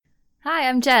Hi,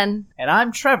 I'm Jen. And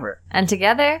I'm Trevor. And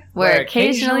together, we're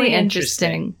Occasionally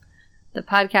Interesting. The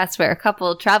podcast where a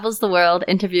couple travels the world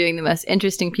interviewing the most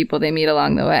interesting people they meet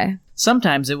along the way.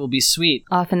 Sometimes it will be sweet.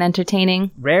 Often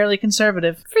entertaining. Rarely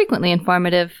conservative. Frequently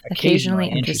informative. Occasionally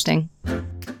interesting.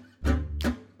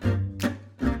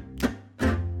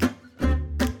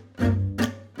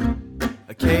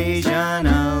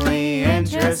 Occasionally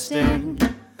interesting.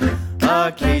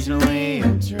 Occasionally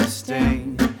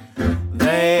interesting.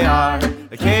 They are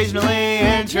occasionally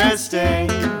interesting.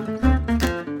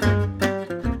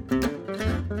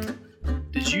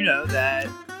 Did you know that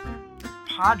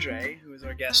Padre, who is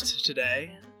our guest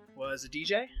today, was a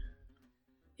DJ?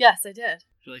 Yes, I did.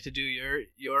 Would you like to do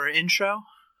your intro?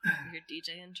 Your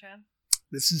DJ intro?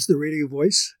 This is the radio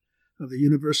voice of the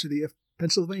University of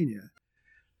Pennsylvania.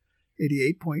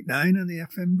 88.9 on the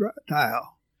FM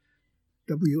dial.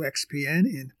 WXPN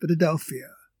in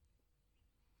Philadelphia.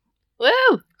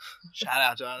 Woo! Shout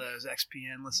out to all those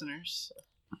XPN listeners.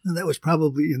 Now, that was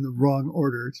probably in the wrong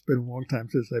order. It's been a long time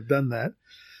since I've done that.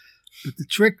 But the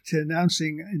trick to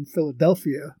announcing in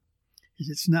Philadelphia is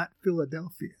it's not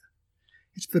Philadelphia.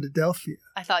 It's Philadelphia.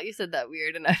 I thought you said that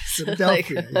weird, and I was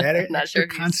Philadelphia. like, You had an not sure extra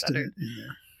if you consonant in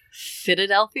there.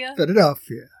 Philadelphia?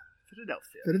 Philadelphia.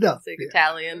 Philadelphia. Philadelphia. It's like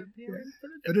Italian. Yeah.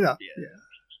 Philadelphia.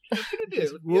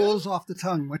 It rolls off the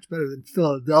tongue much better than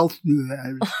Philadelphia.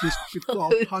 It's all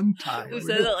tongue-tied. Who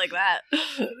says it like that?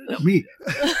 Me.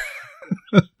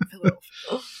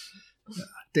 Philadelphia.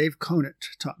 Dave Conant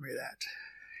taught me that.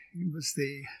 He was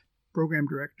the program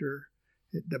director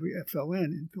at WFLN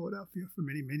in Philadelphia for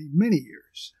many, many, many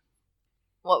years.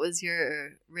 What was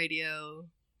your radio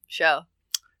show?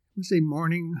 It was a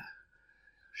morning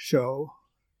show,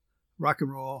 rock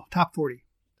and roll, top 40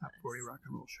 rock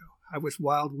and roll show. I was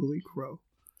Wild Willie Crow.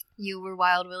 You were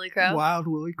Wild Willie Crow? Wild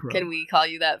Willie Crow. Can we call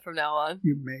you that from now on?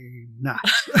 You may not.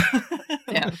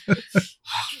 Yeah.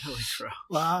 Willie Crow.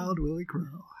 Wild Willie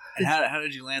Crow. And how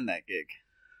did you land that gig?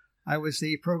 I was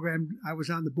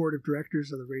on the board of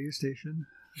directors of the radio station.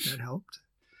 That helped.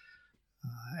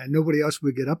 And nobody else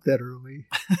would get up that early.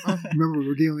 Remember, we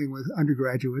were dealing with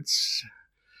undergraduates.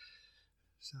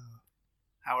 So,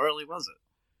 How early was it?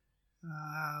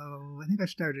 I think I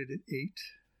started at 8.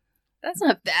 That's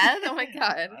not bad. Oh my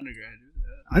God. Undergraduate.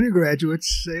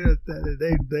 Undergraduates say that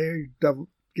they don't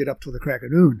get up till the crack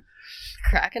of noon.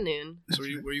 Crack of noon. So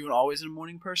were you always a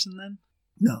morning person then?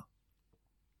 No,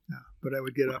 but I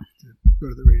would get up to go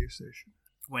to the radio station.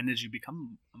 When did you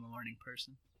become a morning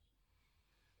person?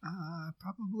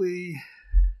 Probably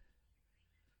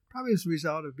as a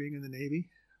result of being in the Navy.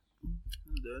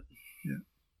 Yeah,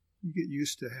 you get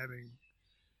used to having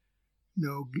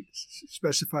no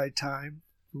specified time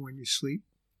for when you sleep.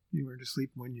 You learn to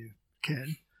sleep when you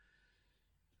can.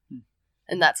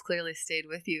 And that's clearly stayed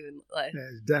with you in life. Yeah,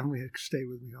 it's definitely stayed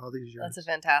with me all these years. That's a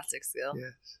fantastic skill.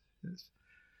 Yes.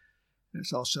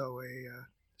 It's also a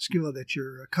skill that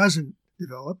your cousin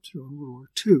developed during World War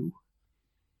II.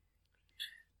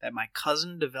 That my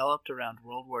cousin developed around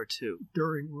World War II.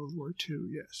 During World War II,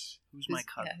 yes. Who's my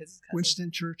cousin? Yeah, who's his cousin?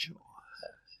 Winston Churchill.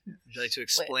 Would you like to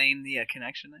explain the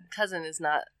connection there? Cousin is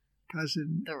not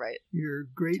Cousin, the right your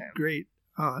great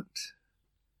aunt,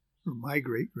 or my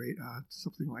great aunt,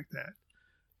 something like that.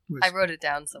 I wrote it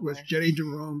down somewhere. Was Jenny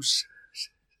Jerome's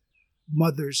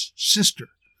mother's sister.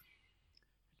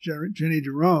 Jenny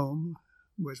Jerome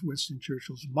was Winston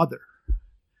Churchill's mother.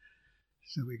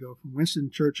 So we go from Winston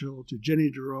Churchill to Jenny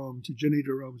Jerome's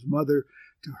mother,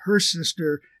 to her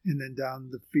sister, and then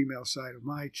down the female side of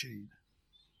my chain.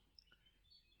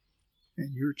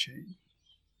 And your chain.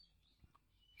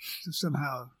 So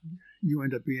somehow you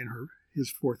end up being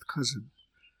his fourth cousin.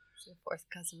 So fourth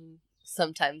cousin,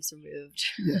 sometimes removed.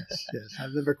 Yes.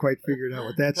 I've never quite figured out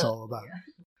what that's all about.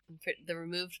 Yeah. The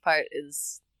removed part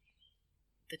is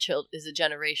is a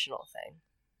generational thing.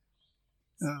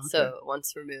 Oh, okay. So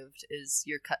once removed is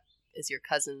your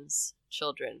cousin's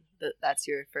children. That's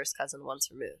your first cousin once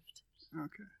removed.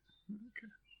 Okay.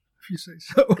 If you say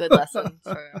so. Good lesson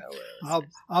for our listeners.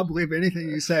 I'll believe anything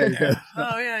you say.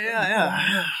 Oh,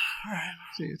 yeah. All right.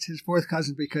 See, it's his fourth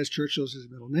cousin because Churchill's his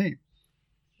middle name.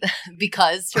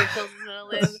 Because Churchill's middle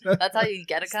name? That's how you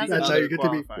get a cousin? That's how you get to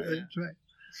be. Qualifier, yeah. That's right.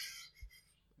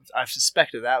 I've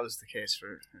suspected that was the case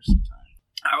for some time.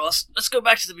 All right, well, let's go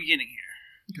back to the beginning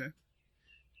here. Okay.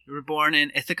 You were born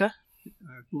in Ithaca?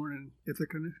 I was born in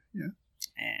Ithaca, yeah.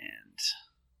 And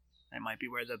that might be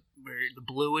where the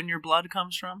blue in your blood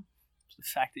comes from? The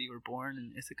fact that you were born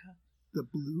in Ithaca? The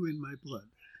blue in my blood.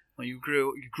 Well, you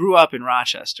grew up in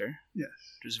Rochester. Yes.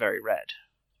 Which is very red.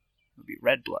 It would be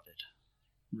red-blooded.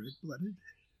 Red-blooded?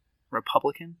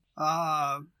 Republican?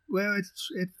 Well,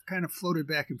 it kind of floated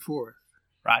back and forth.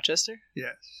 Rochester?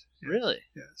 Yes. Really?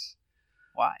 Yes.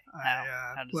 Why?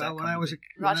 How does that when I was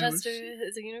Rochester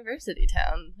is a university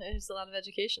town. There's a lot of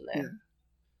education there. Yeah.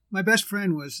 My best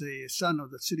friend was the son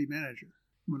of the city manager.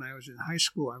 When I was in high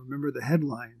school, I remember the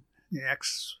headline: "The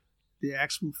axe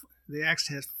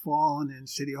has fallen in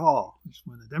City Hall." It's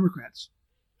when the Democrats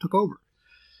took over.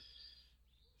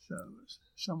 So it was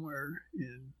somewhere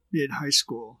in mid high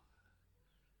school,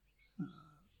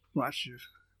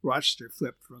 Rochester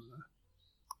flipped from the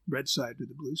red side to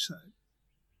the blue side.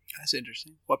 That's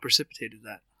interesting. What precipitated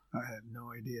that? I have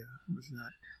no idea. It was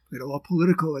not at all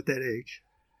political at that age.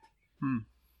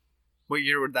 What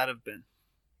year would that have been?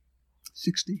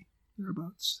 60,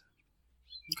 thereabouts.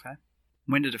 Okay.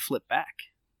 When did it flip back?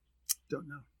 Don't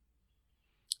know.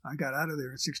 I got out of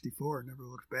there in 64 and never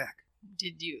looked back.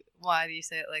 Why do you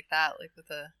say it like that? Like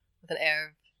with an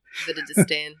air of a bit of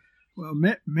disdain? Well,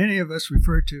 many of us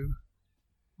refer to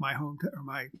my hometown, or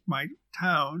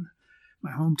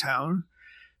my hometown,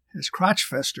 as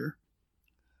Crotchfester.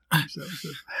 So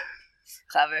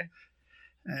Clever.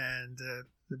 And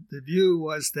the view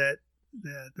was that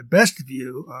the best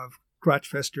view of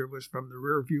Crotchfester was from the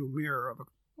rear view mirror of an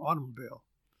automobile.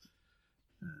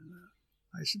 And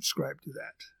I subscribe to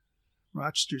that.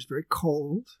 Rochester's very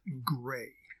cold and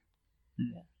gray.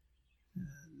 Yeah.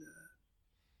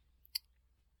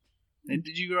 And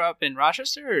did you grow up in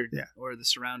Rochester or the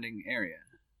surrounding area?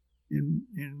 In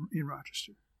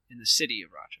Rochester. In the city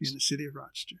of Rochester? In the city of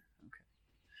Rochester. Okay.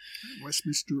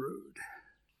 Westminster Road.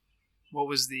 What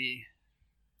was the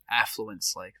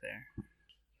affluence like there?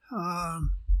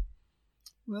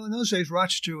 Well, in those days,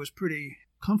 Rochester was pretty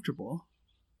comfortable.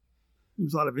 There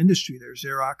was a lot of industry there.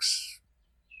 Xerox,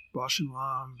 Bausch &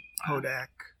 Lomb,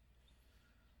 Kodak.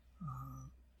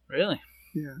 Really?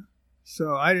 Yeah.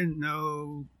 So I didn't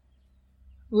know.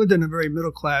 I lived in a very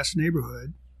middle-class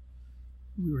neighborhood.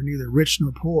 We were neither rich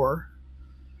nor poor.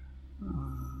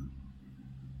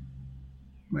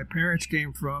 My parents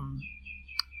came from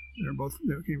a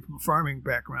farming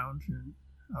background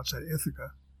outside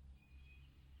Ithaca.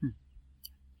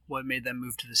 What made them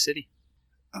move to the city?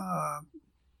 My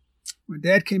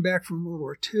dad came back from World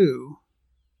War II.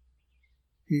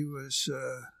 He was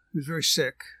very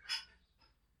sick,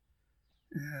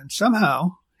 and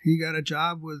somehow he got a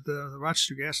job with the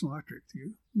Rochester Gas and Electric,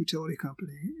 the utility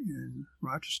company in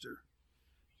Rochester,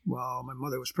 while my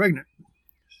mother was pregnant.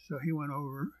 So he went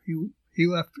over. He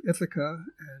left Ithaca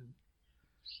and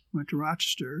went to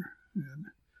Rochester, and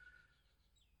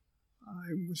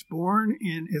I was born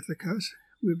in Ithaca,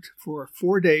 lived for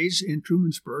 4 days in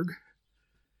Trumansburg,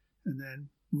 and then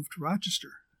moved to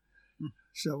Rochester.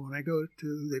 So when I go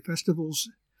to the festivals,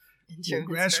 the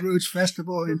grassroots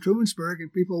festival in Trumansburg,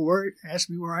 and people ask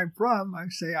me where I'm from, I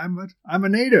say I'm a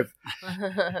native.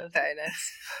 Very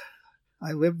nice.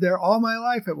 I lived there all my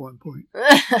life at one point.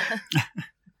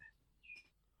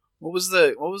 What was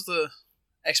the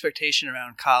expectation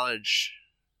around college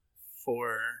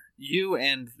for you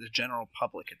and the general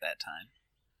public at that time,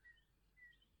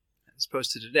 as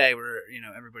opposed to today, where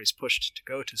everybody's pushed to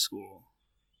go to school?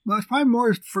 Well, it's probably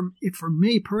more for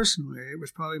me personally. It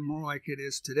was probably more like it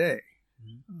is today.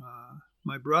 Mm-hmm.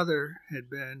 My brother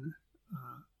had been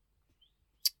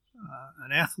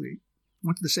an athlete,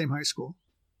 went to the same high school.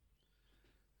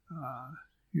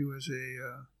 He was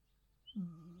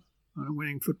on a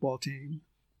winning football team,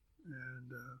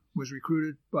 and was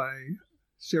recruited by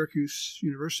Syracuse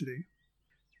University,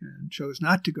 and chose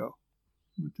not to go.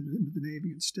 Went into the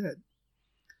Navy instead,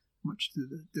 much to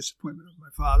the disappointment of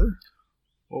my father.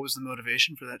 What was the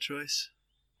motivation for that choice?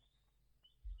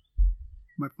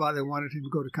 My father wanted him to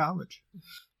go to college.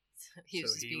 He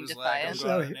was being defiant.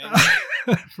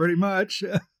 Pretty much.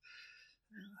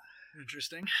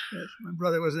 Interesting. Yes, my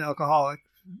brother was an alcoholic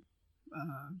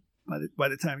by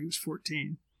the time he was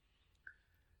 14.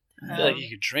 I feel like you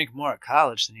could drink more at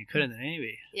college than you could in the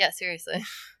Navy. Yeah, seriously.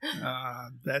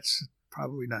 That's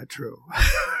probably not true.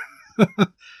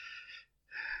 The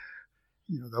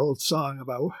old song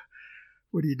about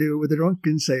what do you do with a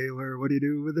drunken sailor? What do you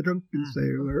do with a drunken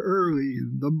sailor early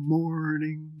in the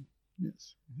morning?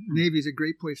 Yes. Navy's a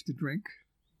great place to drink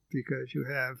because you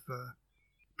have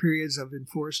periods of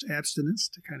enforced abstinence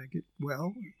to kind of get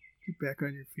back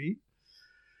on your feet.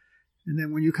 And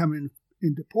then when you come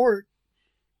into port,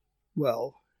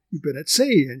 well, you've been at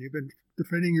sea and you've been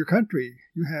defending your country.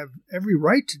 You have every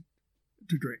right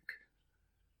to drink.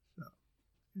 So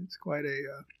it's quite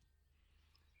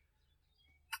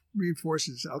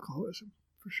reinforces alcoholism,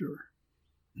 for sure.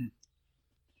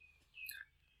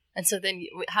 And so then,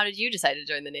 how did you decide to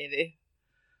join the Navy?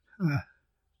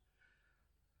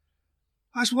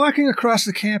 I was walking across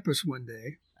the campus one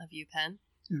day Of UPenn?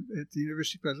 at the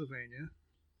University of Pennsylvania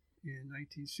in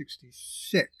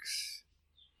 1966.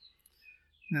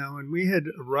 Now, when we had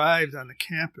arrived on the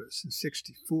campus in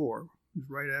 64, it was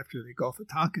right after the Gulf of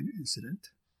Tonkin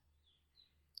incident.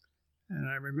 And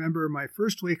I remember my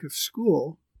first week of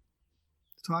school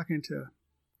talking to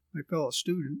my fellow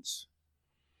students,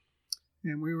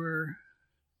 and we were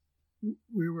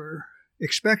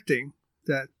expecting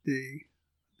that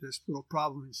this little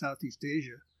problem in Southeast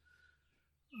Asia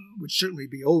would certainly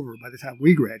be over by the time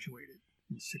we graduated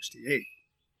in 68. It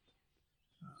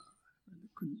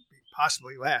couldn't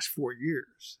possibly last 4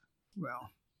 years.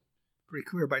 Well, pretty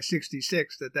clear by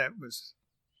 66 that was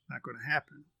not going to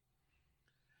happen.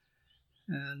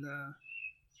 And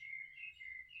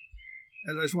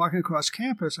as I was walking across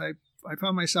campus, I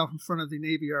found myself in front of the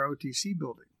Navy ROTC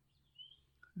building.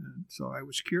 And so I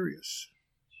was curious.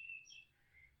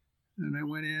 And I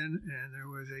went in, and there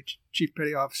was a chief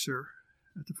petty officer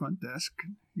at the front desk.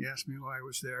 He asked me why I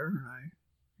was there, and I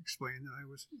explained that I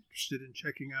was interested in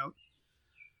checking out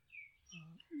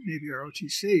Navy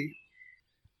ROTC.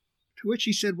 To which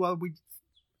he said, well, we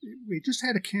just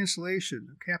had a cancellation.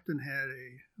 The captain had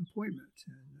an appointment.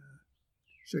 And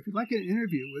so if you'd like an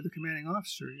interview with the commanding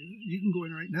officer, you can go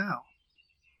in right now.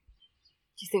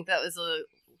 Do you think that was a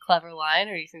clever line,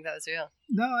 or do you think that was real?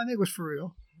 No, I think it was for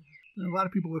real. A lot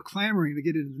of people were clamoring to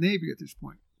get into the Navy at this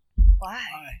point. Why?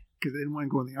 Because they didn't want to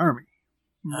go in the Army.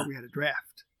 Remember, we had a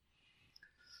draft.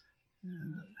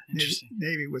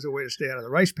 Navy was a way to stay out of the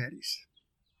rice paddies.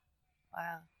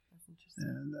 Wow, that's interesting.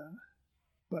 And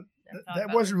but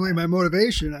that wasn't really my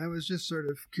motivation. I was just sort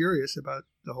of curious about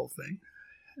the whole thing.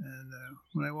 And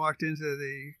when I walked into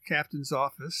the captain's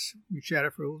office, we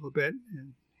chatted for a little bit,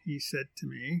 and he said to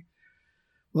me,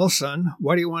 well, son,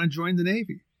 why do you want to join the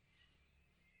Navy?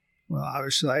 Well,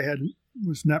 obviously I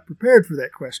was not prepared for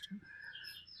that question.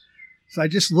 So I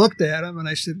just looked at him and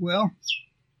I said, well,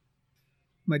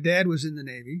 my dad was in the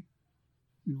Navy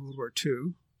in World War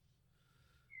II.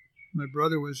 My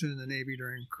brother was in the Navy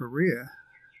during Korea.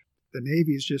 The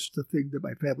Navy is just the thing that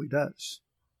my family does.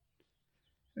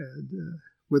 And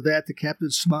with that, the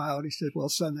captain smiled. He said, well,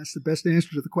 son, that's the best answer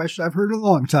to the question I've heard in a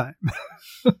long time.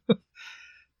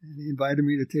 And he invited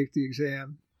me to take the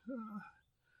exam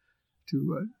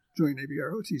to join Navy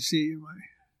ROTC in my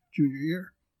junior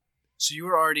year. So you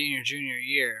were already in your junior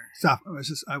year.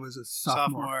 I was a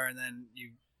sophomore. And then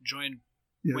you joined.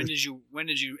 Yeah. When did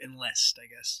you enlist? I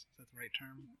guess is that the right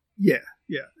term? Yeah.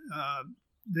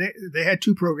 They had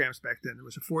two programs back then. There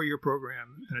was a 4-year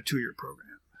program and a 2-year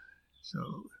program. So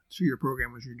 2-year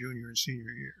program was your junior and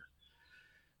senior year.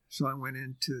 So I went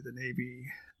into the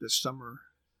Navy this summer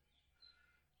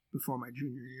before my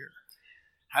junior year.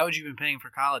 How had you been paying for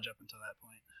college up until that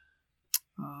point?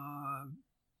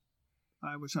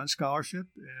 I was on scholarship,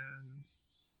 and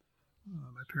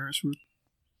my parents were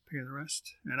paying the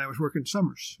rest. And I was working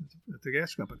summers at the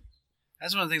gas company.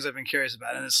 That's one of the things I've been curious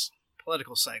about in this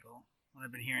political cycle. What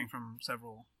I've been hearing from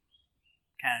several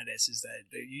candidates is that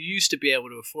you used to be able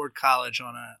to afford college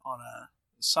on a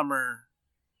summer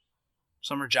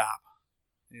job.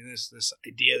 This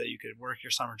idea that you could work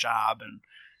your summer job and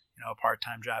a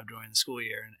part-time job during the school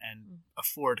year and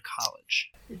afford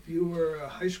college. If you were a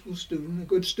high school student, a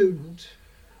good student,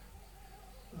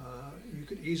 you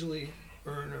could easily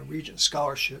earn a Regent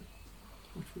scholarship,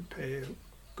 which would pay a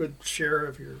good share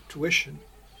of your tuition.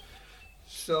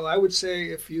 So I would say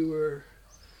if you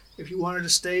wanted to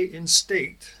stay in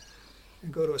state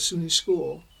and go to a SUNY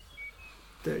school,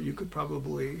 that you could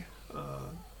probably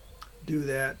do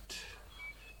that.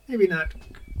 Maybe not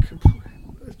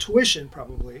tuition,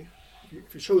 probably.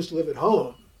 If you chose to live at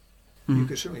home, you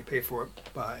could certainly pay for it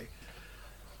by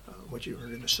what you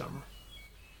earned in the summer.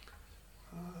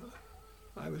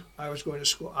 I was going to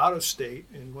school out of state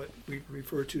in what we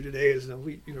refer to today as an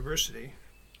elite university.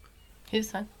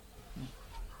 Who's that?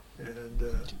 And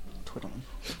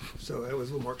so it was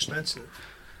a little more expensive.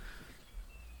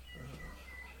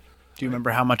 Do you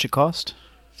remember how much it cost?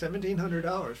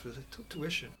 $1,700 for the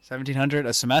tuition. $1,700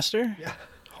 a semester? Yeah.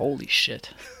 Holy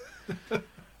shit. It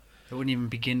wouldn't even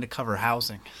begin to cover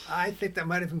housing. I think that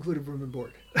might have included room and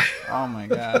board. Oh my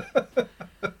god.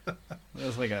 It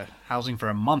was like a housing for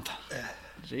a month.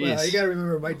 Jeez. Well, you got to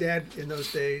remember, my dad in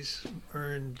those days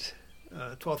earned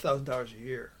 $12,000 a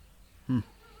year.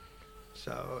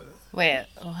 So. Wait,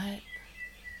 what?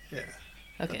 Yeah.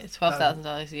 Okay,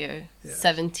 $12,000 a year, yeah.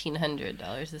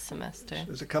 $1,700 a semester. It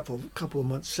was a couple of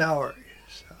months' salary.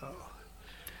 So.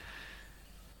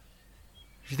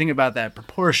 If you think about that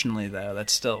proportionally, though,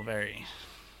 that's still very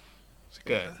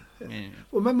good. Yeah. I mean,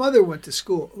 well, my mother went to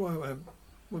school. Well, I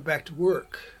went back to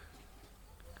work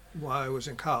while I was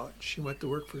in college. She went to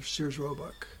work for Sears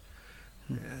Roebuck.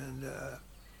 And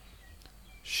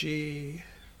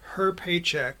her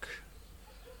paycheck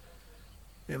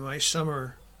in my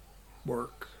summer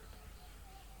work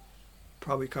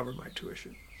probably covered my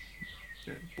tuition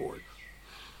and board.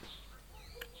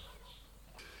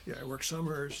 Yeah, I worked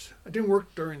summers. I didn't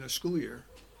work during the school year,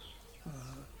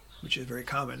 which is very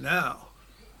common now.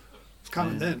 It's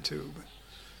common then too. But.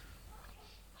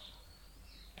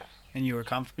 And you were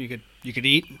comfortable. You could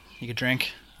eat. You could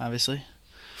drink. Obviously.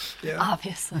 Yeah.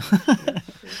 Obviously. Yeah.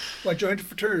 Well, I joined a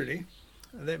fraternity.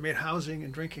 That made housing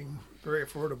and drinking very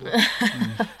affordable.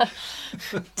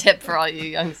 Tip for all you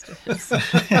youngsters.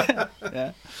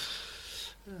 Yeah.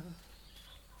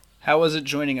 How was it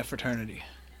joining a fraternity?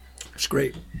 It's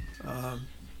great. I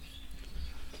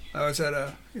was at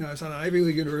I was on an Ivy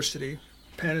League university.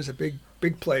 Penn is a big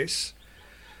place,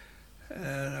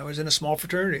 and I was in a small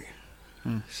fraternity.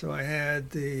 So I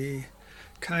had the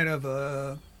kind of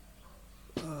the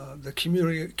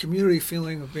community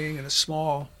feeling of being in a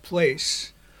small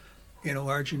place in a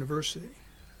large university.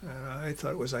 I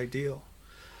thought it was ideal.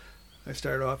 I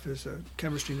started off as a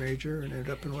chemistry major and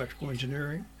ended up in electrical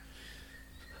engineering.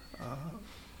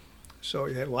 So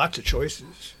you had lots of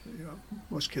choices.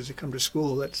 Most kids that come to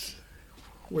school, that's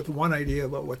with one idea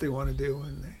about what they want to do,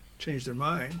 and they change their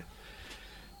mind.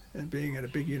 And being at a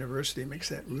big university makes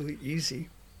that really easy.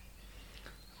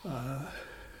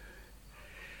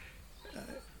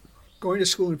 Going to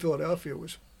school in Philadelphia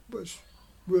was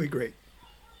really great.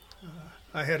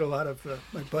 I had a lot of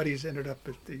my buddies ended up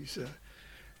at these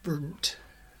verdant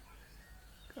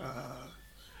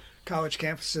college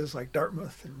campuses like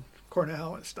Dartmouth and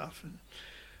Cornell and stuff, and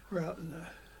we're out in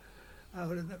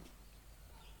the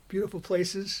beautiful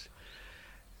places.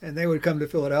 And they would come to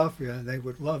Philadelphia and they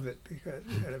would love it because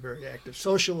it had a very active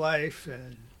social life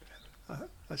and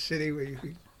a city where you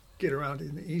could get around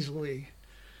in easily.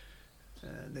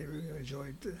 And they really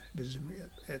enjoyed visiting me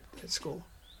at school.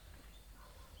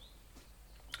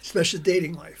 Especially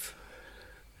dating life.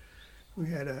 We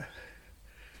had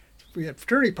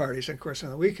fraternity parties, of course,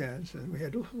 on the weekends, and we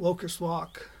had Locust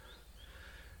Walk.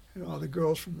 And all the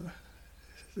girls from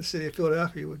the city of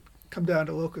Philadelphia would come down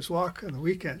to Locust Walk on the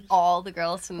weekends. All the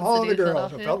girls from the all city the of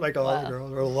girls. Philadelphia? It felt like all the girls.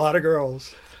 There were a lot of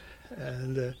girls.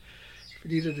 And if you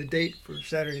needed a date for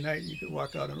Saturday night, you could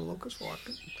walk out on a Locust Walk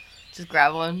and just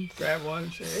grab one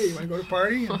and say, hey, you want to go to a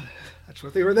party? And that's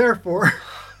what they were there for.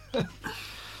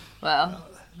 Wow.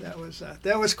 That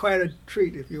was quite a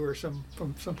treat if you were from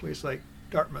someplace like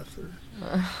Dartmouth or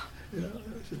it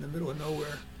was in the middle of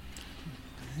nowhere.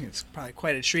 I think it's probably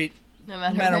quite a treat, no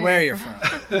matter where you're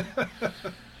from.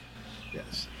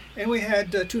 Yes, and we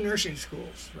had 2 nursing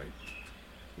schools, right?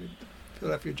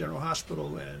 Philadelphia General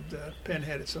Hospital and Penn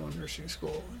had its own nursing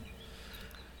school.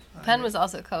 Penn was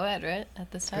also co-ed, right,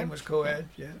 at this time? Penn was co-ed,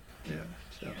 yeah.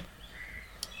 So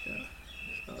it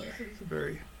was a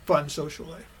very fun social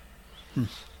life.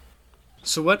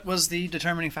 So what was the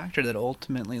determining factor that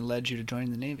ultimately led you to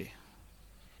join the Navy?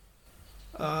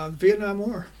 Vietnam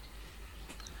War.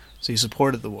 So you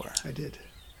supported the war. I did.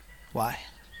 Why?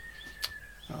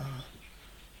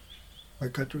 My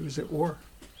country was at war.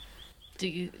 Do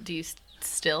you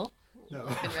still? No.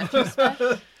 In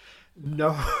retrospect?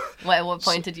 No. At what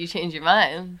point did you change your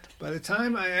mind? By the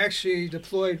time I actually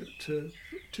deployed to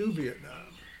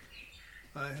Vietnam,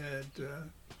 I had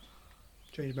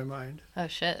changed my mind. Oh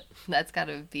shit, that's got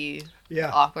to be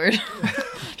Yeah. awkward,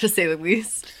 to say the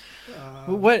least.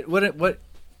 What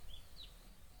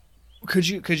could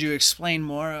you explain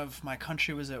more of my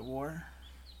country was at war?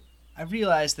 I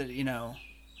realized that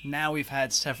now we've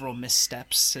had several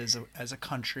missteps as a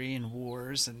country in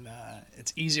wars, and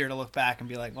it's easier to look back and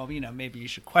be like, well, maybe you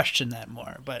should question that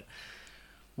more. But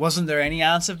wasn't there any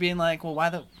ounce of being like, well, why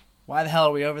the hell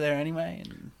are we over there anyway?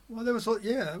 And well, there was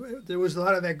a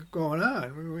lot of that going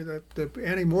on. The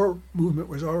anti-war movement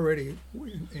was already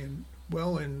in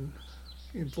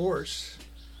force.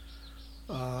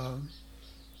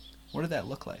 what did that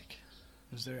look like?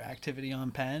 Was there activity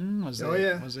on Penn? Was it?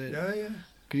 Yeah.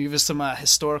 Could you give us some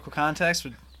historical context?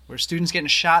 Were students getting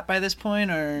shot by this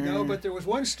point, or No, but there was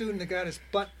one student that got his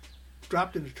butt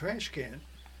dropped in the trash can.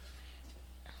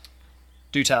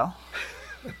 Do tell.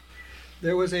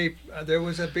 There was a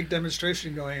big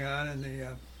demonstration going on, and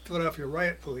the Philadelphia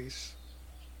Riot Police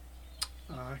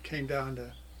came down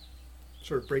to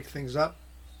sort of break things up.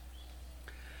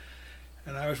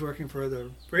 And I was working for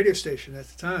the radio station at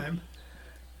the time,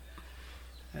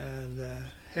 and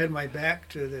had my back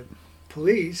to the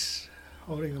police,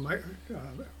 holding the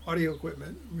audio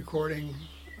equipment, recording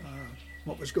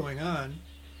what was going on.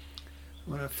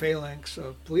 when a phalanx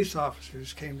of police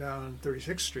officers came down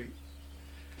 36th Street,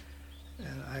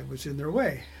 and I was in their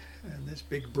way. And this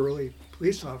big burly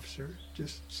police officer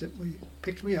just simply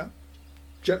picked me up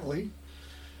gently,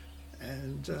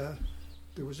 and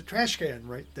there was a trash can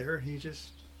right there, and he just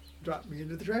dropped me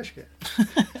into the trash can.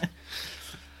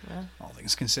 Well, all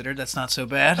things considered, that's not so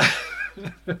bad.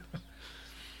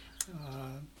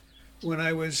 When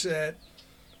I was at,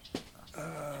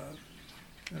 I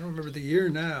don't remember the year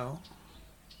now,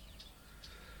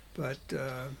 but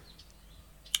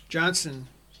Johnson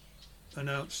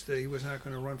announced that he was not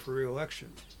going to run for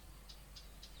re-election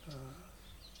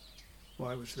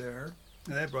while I was there.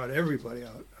 And that brought everybody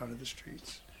out of the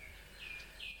streets.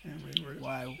 And we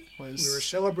were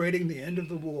celebrating the end of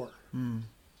the war.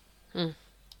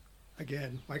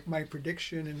 Again, like my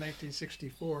prediction in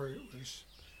 1964, it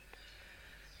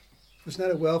was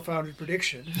not a well-founded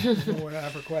prediction. It went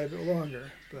on for quite a bit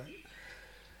longer, but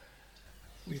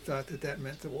we thought that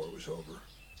meant the war was over.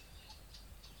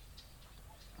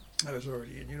 I was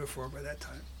already in uniform by that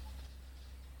time.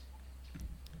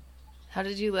 How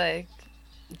did you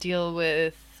deal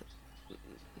with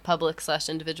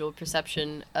public/individual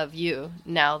perception of you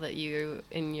now that you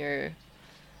in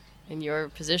your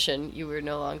position you were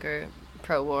no longer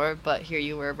pro-war, but here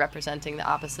you were representing the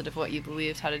opposite of what you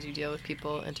believed? How did you deal with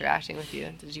people interacting with you?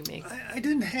 Did you make... I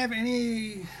didn't have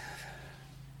any...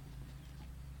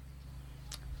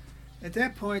 At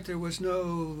that point, there was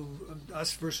no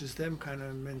us versus them kind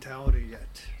of mentality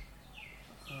yet.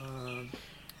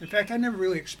 In fact, I never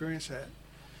really experienced that.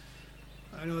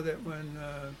 I know that when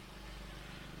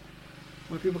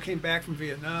people came back from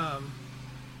Vietnam,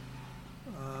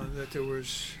 that there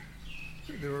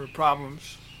were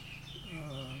problems.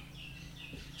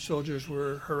 Soldiers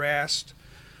were harassed.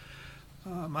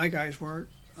 My guys weren't.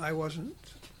 I wasn't.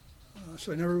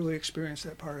 So I never really experienced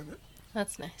that part of it.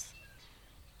 That's nice.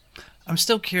 I'm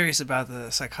still curious about the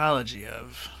psychology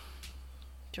of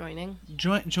joining,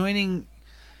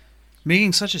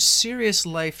 making such a serious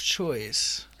life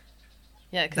choice.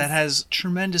 Yeah, that has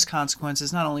tremendous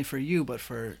consequences, not only for you, but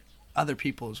for other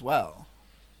people as well.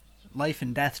 Life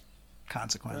and death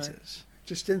consequences. Right.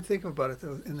 Just didn't think about it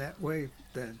though in that way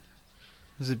then.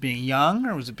 Was it being young,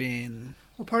 or was it being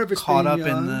part of it's caught being up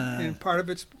young, in the... And part of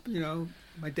it's,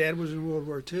 my dad was in World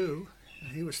War II.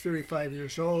 And he was 35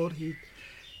 years old. He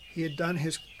had done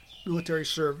his military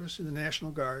service in the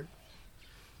National Guard.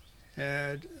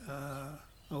 Had a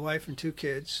wife and 2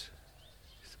 kids.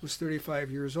 Was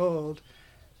 35 years old.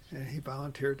 And he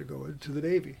volunteered to go into the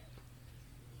Navy.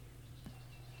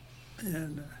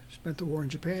 And spent the war in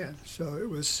Japan. So it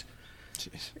was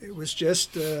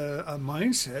just a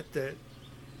mindset that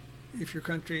if your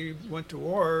country went to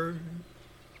war,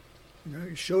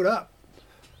 you showed up.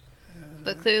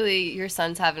 But clearly your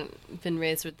sons haven't been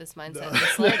raised with this mindset.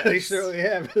 No, they certainly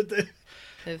have.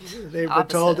 They were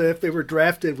told that if they were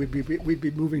drafted, we'd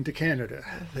be moving to Canada.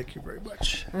 Thank you very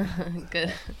much.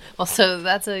 Good. Well, so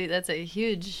that's a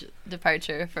huge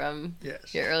departure from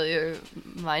your earlier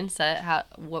mindset. How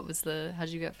did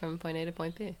you get from point A to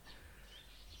point B?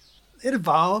 It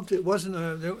evolved. It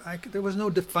wasn't there was no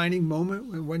defining moment.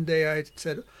 When one day I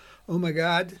said, "Oh my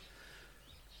God!"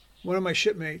 One of my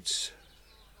shipmates.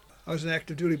 I was in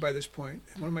active duty by this point.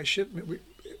 One of my shipmates,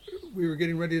 we were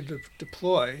getting ready to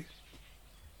deploy.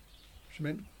 Which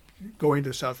meant going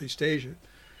to Southeast Asia.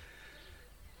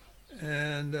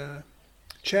 And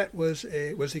Chet was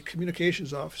a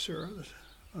communications officer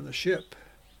on the ship,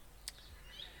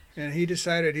 and he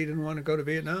decided he didn't want to go to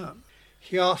Vietnam.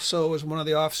 He also was one of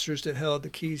the officers that held the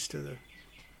keys to the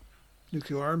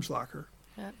nuclear arms locker.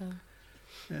 Uh-oh.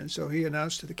 And so he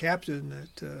announced to the captain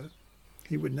that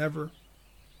he would never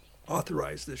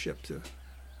authorize the ship to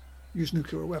use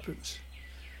nuclear weapons.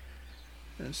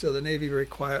 And so the Navy very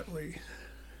quietly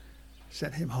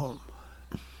sent him home.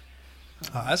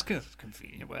 Oh, that's a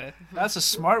convenient way. That's a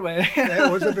smart way.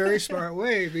 That was a very smart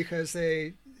way because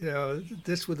the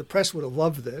press would have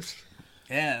loved this.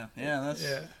 Yeah.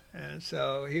 And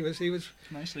so he was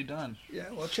nicely done. Yeah.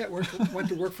 Well, Chet went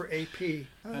to work for AP,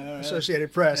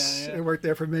 Associated Press. Yeah. He worked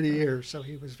there for many years, so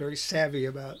he was very savvy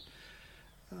about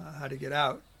how to get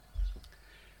out.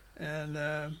 And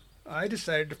I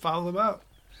decided to follow him out.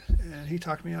 And he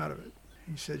talked me out of it.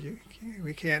 He said,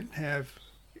 we can't have,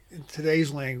 in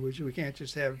today's language, we can't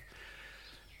just have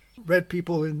red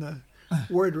people in the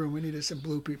wardroom. We needed some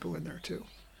blue people in there, too.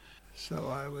 So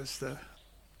I was the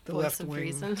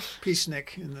left-wing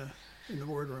peacenik in the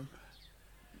wardroom.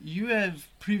 You have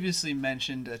previously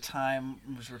mentioned a time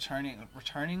was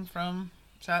returning from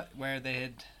South, where they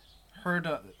had heard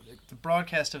the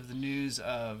broadcast of the news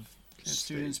of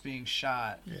students being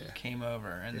shot Yeah. came over,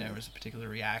 and Yeah. there was a particular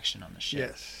reaction on the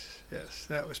ship. Yes,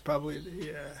 that was probably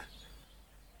the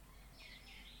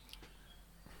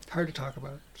hard to talk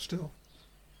about still.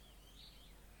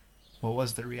 What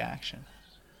was the reaction?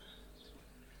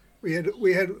 We had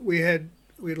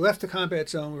left the combat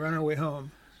zone. We were on our way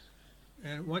home,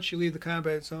 and once you leave the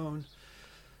combat zone,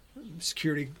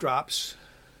 security drops,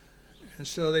 and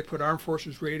so they put Armed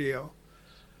Forces radio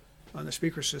on the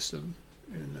speaker system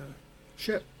in the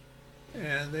ship,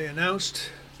 and they announced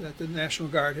that the National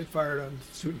Guard had fired on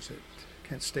students at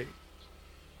Kent State,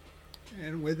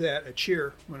 and with that, a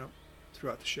cheer went up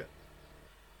throughout the ship.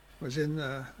 I was in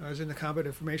the Combat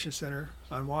Information Center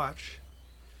on watch,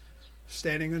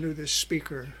 standing under this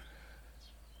speaker,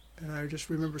 and I just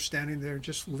remember standing there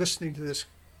just listening to this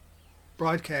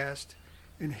broadcast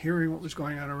and hearing what was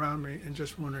going on around me and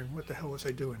just wondering, what the hell was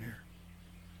I doing here?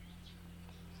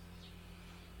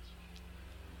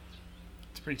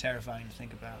 It's pretty terrifying to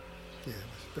think about. Yeah,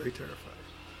 it was very terrifying.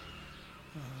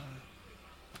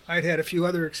 I'd had a few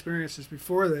other experiences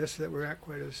before this that were not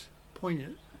quite as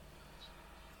poignant.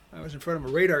 I was in front of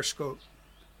a radar scope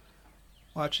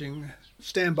watching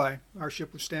standby. Our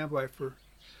ship was standby for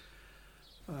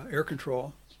air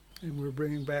control, and we were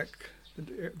bringing back,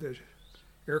 the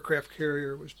aircraft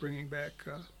carrier was bringing back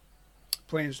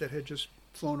planes that had just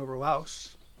flown over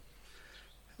Laos.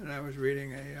 And I was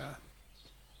reading a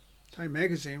Time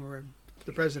magazine where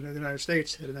the President of the United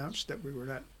States had announced that we were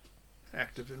not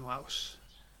active in Laos.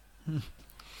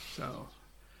 So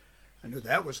I knew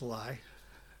that was a lie.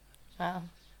 Wow.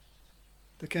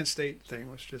 The Kent State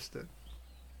thing was just that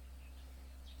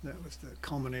was the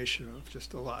culmination of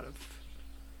just a lot of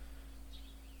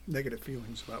negative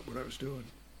feelings about what I was doing.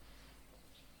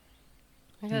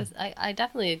 Because I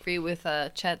definitely agree with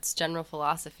Chet's general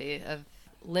philosophy of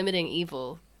limiting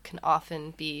evil can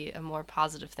often be a more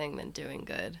positive thing than doing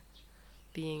good.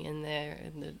 Being in there,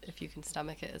 if you can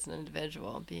stomach it as an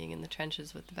individual, being in the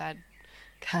trenches with the bad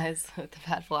guys with the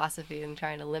bad philosophy and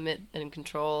trying to limit and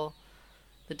control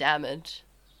the damage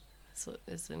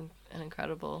is an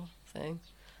incredible thing.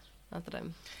 Not that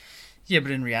I'm... Yeah,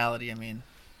 but in reality, I mean,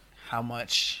 how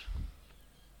much...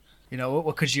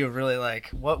 what could you have really,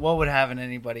 what would have in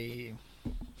anybody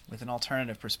with an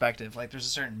alternative perspective? Like, there's a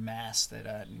certain mass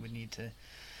that you would need to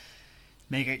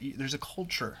make it... There's a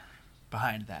culture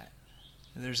behind that.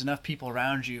 There's enough people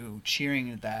around you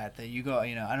cheering at that you go,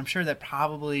 and I'm sure that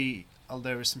probably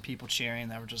there was some people cheering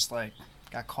that were just like,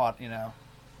 got caught,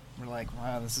 we're like,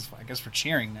 wow, this is, I guess we're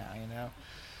cheering now,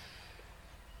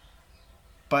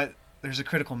 But there's a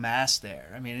critical mass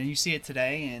there. I mean, and you see it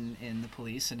today in the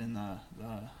police and in the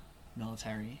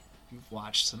military. You've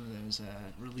watched some of those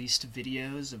released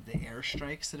videos of the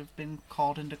airstrikes that have been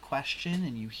called into question,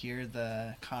 and you hear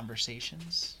the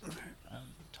conversations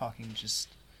talking just...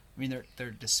 I mean,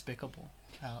 they're despicable.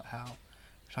 How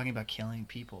we're talking about killing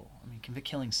people. I mean,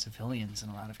 killing civilians in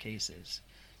a lot of cases,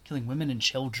 killing women and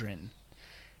children,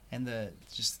 and the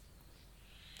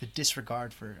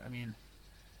disregard for. I mean,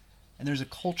 and there's a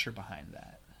culture behind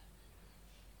that.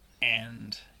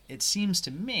 And it seems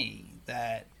to me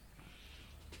that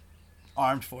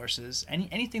armed forces,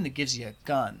 anything that gives you a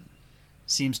gun,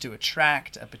 seems to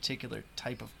attract a particular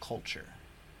type of culture.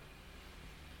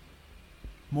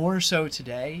 More so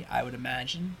today, I would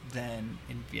imagine, than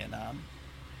in Vietnam.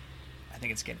 I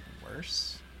think it's getting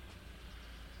worse.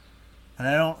 And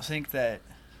I don't think that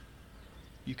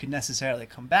you could necessarily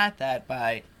combat that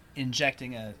by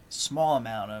injecting a small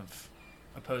amount of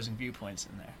opposing viewpoints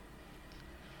in there.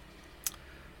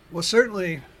 Well,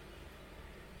 certainly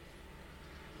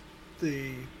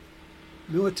the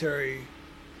military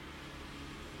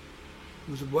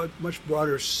was a much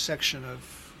broader section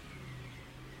of...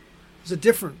 It's a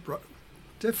different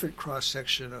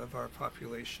cross-section of our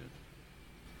population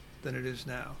than it is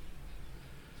now.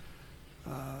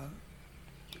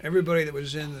 Everybody that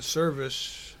was in the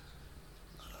service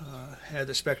had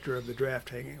the specter of the draft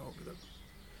hanging over them.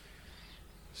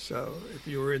 So if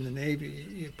you were in the Navy,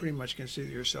 you pretty much consider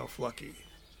yourself lucky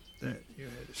that you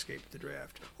had escaped the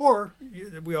draft. Or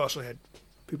we also had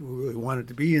people who really wanted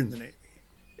to be in the Navy.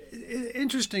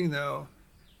 Interesting, though,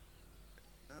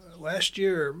 last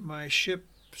year my ship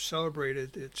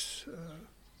celebrated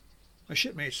my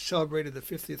shipmates celebrated the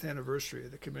 50th anniversary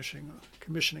of the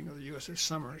commissioning of the USS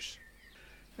Somers.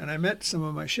 And I met some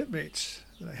of my shipmates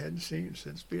that I hadn't seen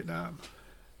since Vietnam.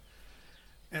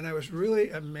 And I was really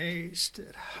amazed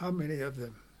at how many of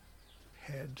them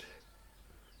had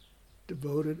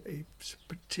devoted a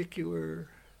particular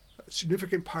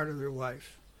significant part of their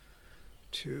life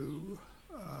to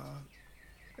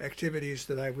activities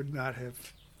that I would not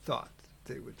have thought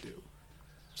they would do.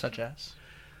 Such as?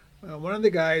 One of the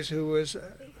guys who was,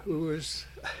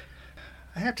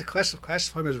 I have to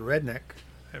classify him as a redneck.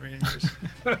 I mean, he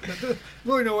was,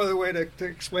 really no other way to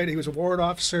explain it. He was a warrant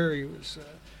officer. He was,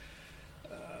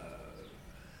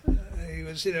 he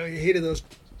hated those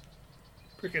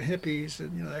freaking hippies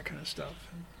and that kind of stuff.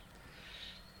 And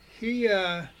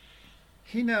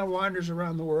he now wanders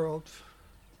around the world,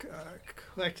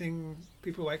 collecting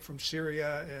people like from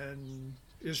Syria and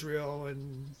Israel,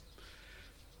 and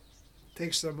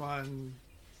takes them on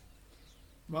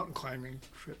mountain climbing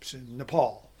trips in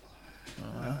Nepal.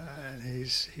 And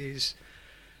he's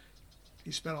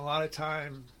spent a lot of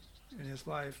time in his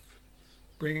life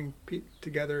bringing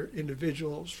together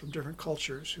individuals from different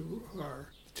cultures who are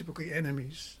typically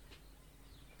enemies,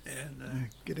 and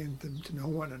getting them to know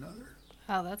one another.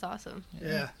 Oh, that's awesome.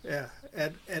 Yeah.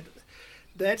 And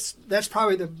that's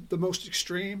probably the most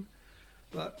extreme,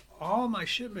 but all my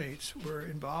shipmates were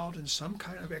involved in some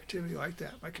kind of activity like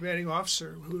that. My commanding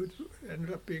officer, who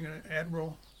ended up being an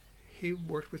admiral, he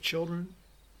worked with children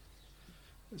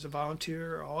as a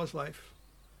volunteer all his life,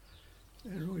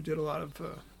 and really did a lot of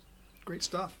great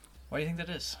stuff. Why do you think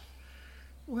that is?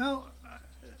 Well,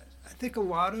 I think a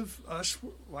lot of us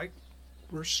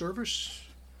were service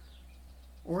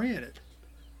oriented.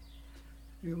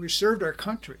 We served our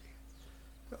country.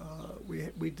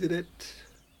 We did it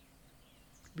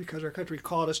because our country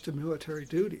called us to military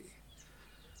duty.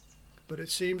 But it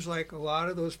seems like a lot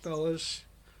of those fellas,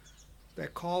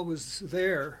 that call was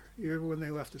there even when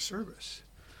they left the service.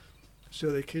 So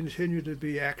they continued to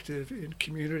be active in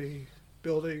community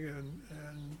building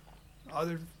and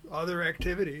other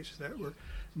activities that were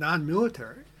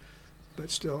non-military, but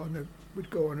still would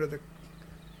go under the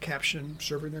caption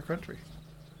serving their country.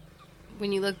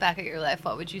 When you look back at your life,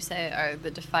 what would you say are the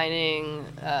defining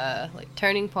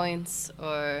turning points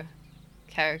or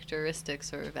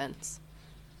characteristics or events?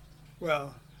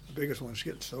 Well, the biggest one is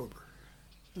getting sober.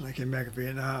 When I came back to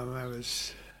Vietnam, I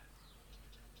was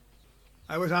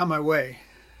on my way.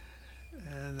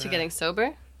 And, to getting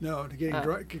sober? No, to getting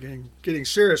drunk, getting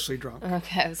seriously drunk.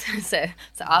 Okay, I was going to say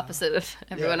it's the opposite of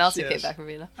everyone else who came back from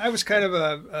Vietnam. I was kind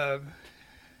of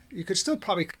you could still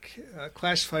probably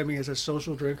classify me as a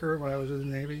social drinker when I was in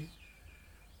the Navy.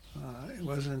 It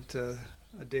wasn't a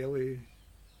daily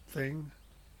thing,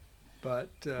 but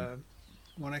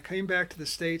when I came back to the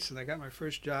States and I got my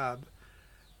first job,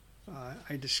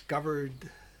 I discovered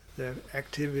the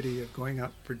activity of going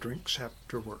out for drinks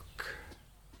after work.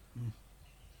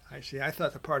 I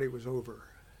thought the party was over.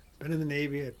 Been in the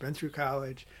Navy, I'd been through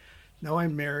college, now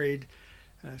I'm married,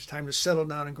 and it's time to settle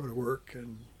down and go to work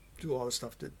and do all the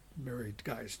stuff that married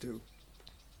guys do.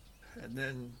 And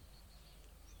then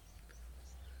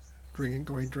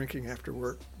going drinking after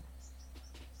work.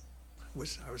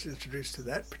 I was introduced to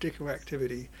that particular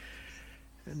activity,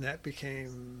 and that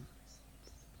became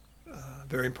a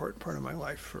very important part of my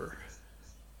life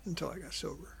until I got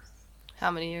sober.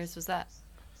 How many years was that?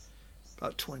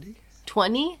 About 20.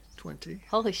 20? 20.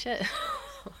 Holy shit.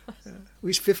 At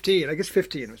least 15. I guess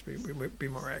 15 would be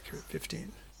more accurate. 15.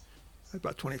 I was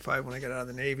about 25 when I got out of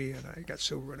the Navy, and I got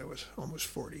sober when I was almost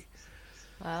 40.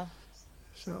 Wow.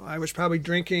 So I was probably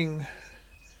drinking.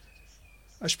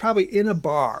 I was probably in a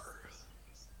bar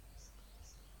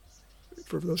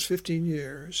for those 15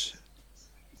 years,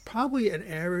 probably an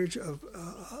average of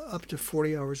up to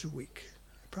 40 hours a week.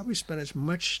 I probably spent as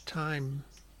much time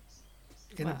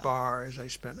in a bar as I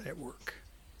spent at work.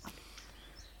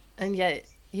 And yet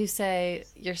you say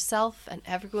yourself and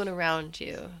everyone around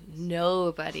you,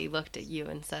 nobody looked at you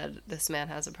and said, this man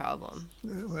has a problem.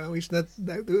 Well, at least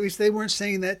they weren't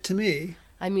saying that to me.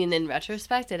 I mean, in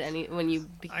retrospect, when you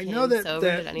became I know that,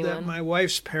 sober, did anyone... that my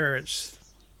wife's parents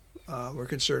were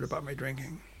concerned about my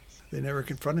drinking. They never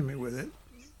confronted me with it.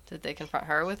 Did they confront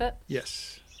her with it?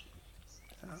 Yes.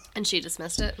 And she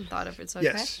dismissed it and thought if it's okay?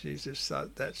 Yes, she just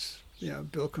thought that's,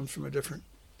 Bill comes from a different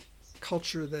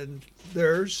culture than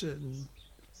theirs, and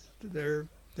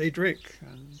they drink.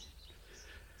 And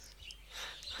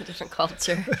a different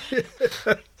culture.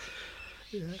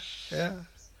 Yeah.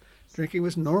 Drinking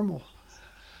was normal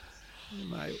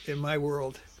in my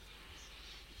world.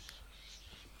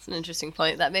 It's an interesting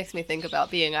point. That makes me think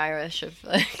about being Irish.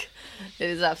 It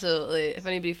is absolutely, if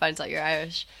anybody finds out you're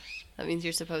Irish, that means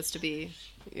you're supposed to be,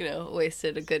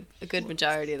 wasted a good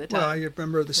majority of the time. Well, you're a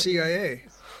member of the CIA.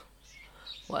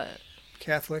 What?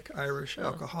 Catholic, Irish,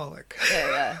 alcoholic.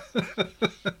 Yeah.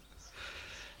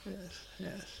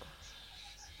 Yes.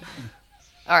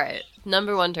 All right.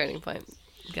 Number one turning point,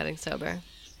 getting sober.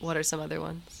 What are some other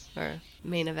ones or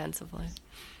main events of life?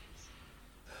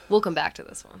 We'll come back to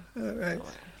this one. Right.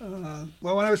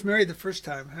 Well, when I was married the first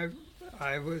time,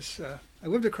 I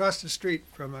lived across the street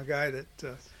from a guy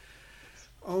that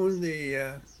owned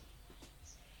the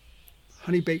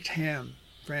Honey Baked Ham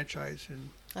franchise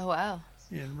Oh, wow.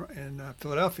 in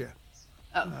Philadelphia.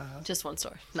 Oh, just one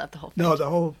store, not the whole thing. No, the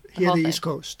whole. He had the East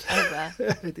Coast. Oh, wow.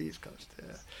 The East Coast.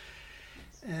 Yeah.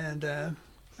 And I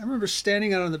remember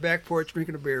standing out on the back porch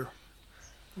drinking a beer,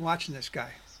 watching this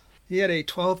guy. He had a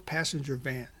 12-passenger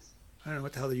van. I don't know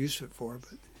what the hell they used it for,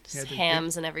 but he had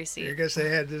hams in every seat. I guess they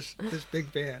had this big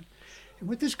van. And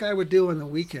what this guy would do on the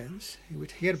weekends,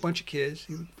 he had a bunch of kids.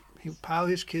 He would pile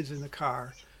his kids in the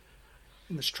car,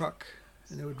 in this truck,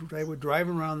 and they would drive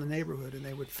around the neighborhood, and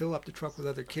they would fill up the truck with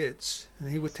other kids,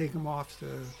 and he would take them off to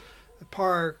the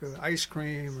park, or ice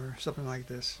cream, or something like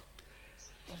this.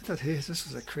 I thought, hey, this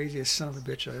was the craziest son of a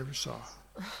bitch I ever saw.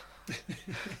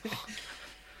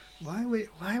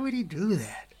 Why would he do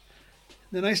that?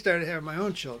 Then I started having my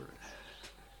own children,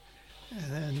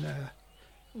 and then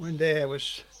one day I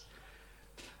was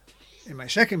in my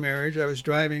second marriage. I was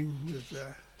driving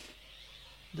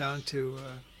down to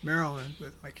Maryland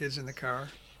with my kids in the car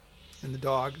and the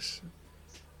dogs,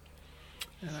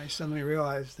 and I suddenly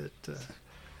realized that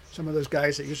some of those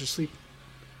guys that used to sleep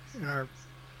in our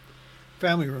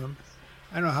family room,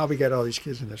 I don't know how we got all these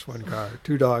kids in this one car,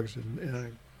 2 dogs and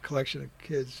a collection of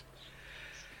kids.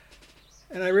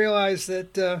 And I realized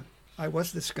that I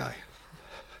was this guy,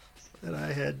 that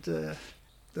I had the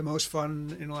most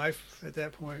fun in life at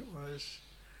that point was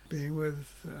being with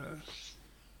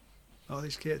all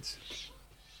these kids.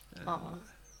 Yeah.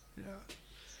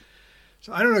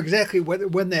 So I don't know exactly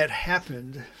when that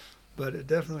happened, but it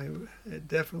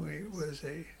definitely was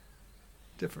a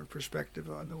different perspective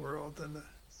on the world than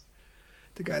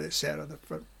the guy that sat on the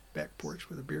front back porch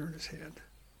with a beer in his hand.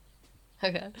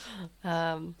 Okay.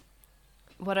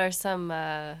 What are some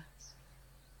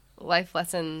life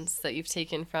lessons that you've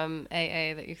taken from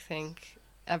AA that you think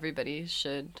everybody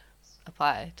should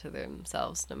apply to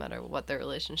themselves, no matter what their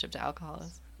relationship to alcohol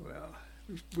is? Well,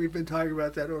 we've been talking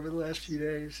about that over the last few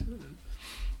days.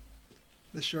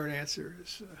 The short answer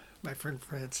is my friend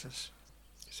Francis.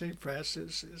 St.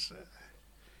 Francis is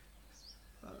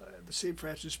the St.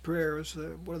 Francis prayer is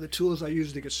one of the tools I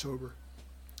use to get sober.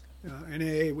 In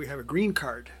AA, we have a green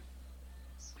card.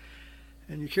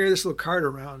 And you carry this little card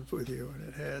around with you, and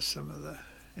it has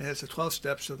the 12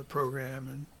 steps of the program,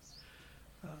 and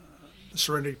the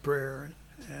Serenity Prayer,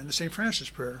 and the St. Francis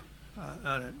Prayer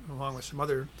on it, along with some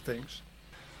other things.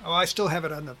 Oh, I still have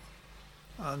it on the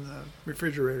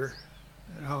refrigerator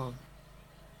at home,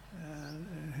 and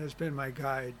it has been my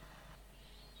guide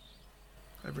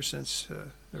ever since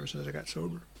I got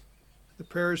sober. The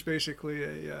prayer is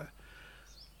basically a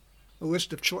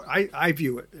list of choices. I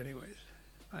view it, anyways.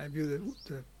 I view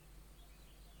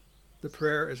the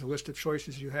prayer as a list of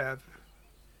choices you have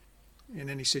in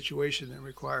any situation that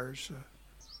requires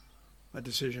a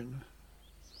decision.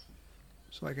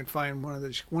 So I can find one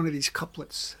of these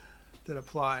couplets that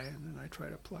apply, and then I try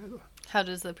to apply them. How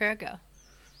does the prayer go?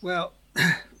 Well,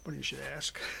 funny you should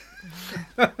ask.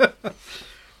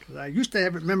 Because I used to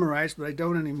have it memorized, but I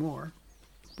don't anymore.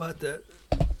 But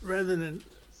rather than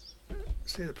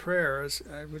say the prayers,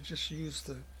 I would just use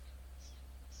the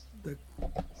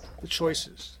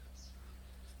choices.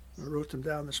 I wrote them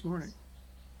down this morning.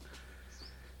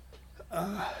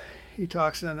 He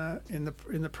talks in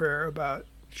the prayer about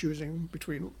choosing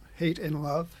between hate and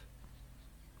love,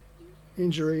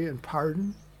 injury and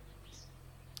pardon,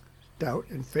 doubt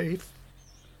and faith,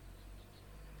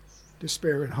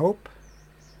 despair and hope,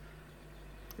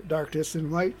 darkness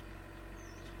and light,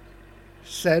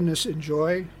 sadness and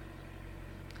joy,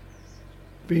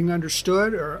 being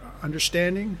understood or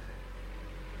understanding,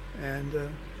 and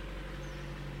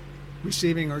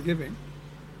receiving or giving.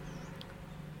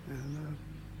 And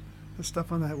the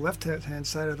stuff on the left-hand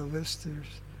side of the list,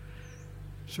 there's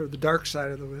sort of the dark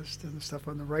side of the list, and the stuff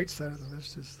on the right side of the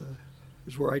list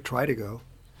is where I try to go.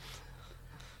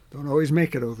 Don't always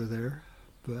make it over there,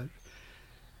 but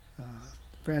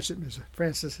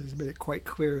Francis has made it quite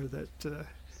clear that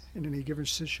in any given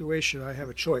situation I have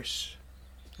a choice,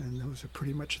 and those are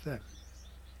pretty much them.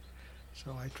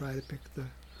 So I try to pick the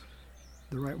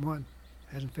right one.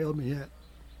 Hasn't failed me yet.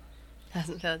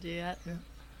 Hasn't failed you yet? Yeah.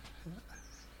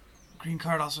 Green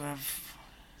card also have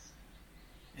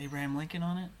Abraham Lincoln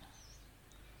on it?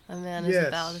 A man is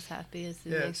about as happy as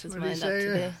he makes his mind up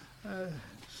to be.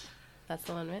 That's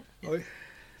the one, right? Oh,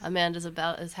 a man is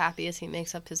about as happy as he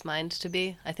makes up his mind to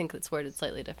be. I think it's worded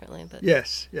slightly differently, but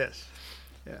yes. Yeah.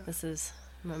 This is,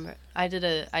 remember, I did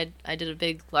a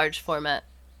big, large format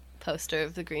poster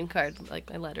of the green card.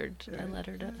 Like I lettered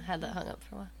it, had that hung up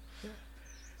for a while.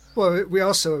 Well, we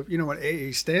also, you know what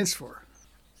AA stands for.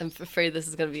 I'm afraid this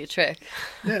is going to be a trick.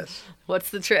 Yes.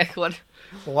 What's the trick? What?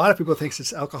 A lot of people think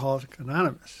it's Alcoholics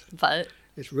Anonymous. But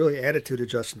It's really attitude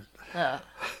adjustment. oh,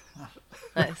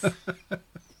 nice.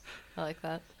 I like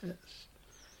that. Yes.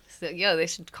 So, they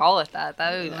should call it that.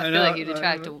 That would, I feel know, like you'd I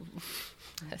attract.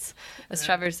 As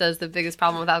Trevor says, the biggest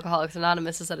problem with Alcoholics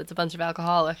Anonymous is that it's a bunch of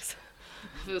alcoholics.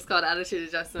 If it was called attitude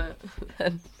adjustment,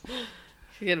 then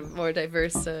you get a more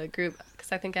diverse group.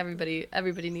 Because I think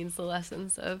everybody needs the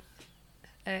lessons of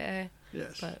AA.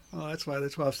 Yes. But, Well, that's why the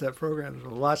 12-step programs,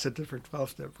 there are lots of different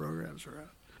 12-step programs around.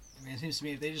 I mean, it seems to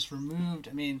me if they just removed,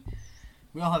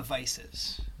 we all have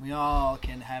vices. We all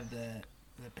can have the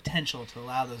potential to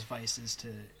allow those vices to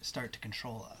start to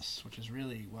control us, which is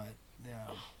really what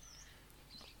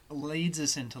leads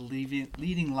us into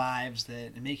leading lives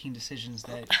and making decisions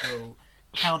that go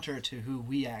counter to who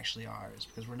we actually are, is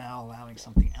because we're now allowing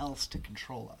something else to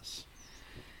control us.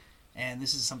 And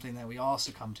this is something that we all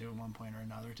succumb to at one point or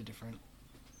another to different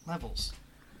levels.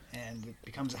 And it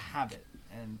becomes a habit,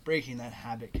 and breaking that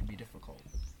habit can be difficult.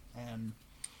 And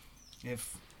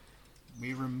if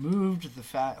we removed the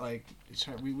fact,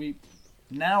 we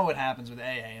now what happens with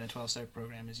AA in a 12-step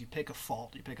program is you pick a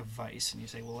fault, you pick a vice, and you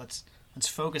say, well, let's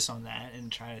focus on that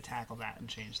and try to tackle that and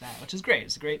change that, which is great.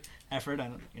 It's a great effort.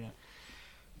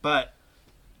 But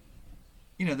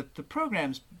the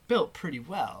program's built pretty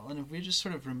well, and if we just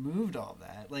sort of removed all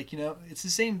that, it's the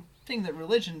same thing that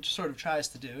religion sort of tries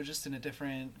to do, just in a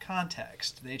different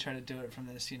context. They try to do it from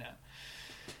this,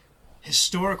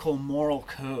 historical moral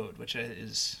code, which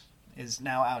is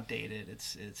now outdated.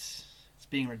 It's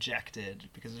being rejected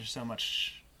because there's so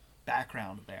much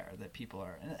background there that people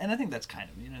are, and I think that's kind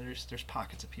of, there's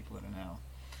pockets of people that are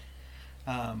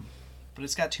now, but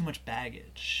it's got too much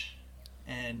baggage,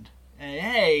 and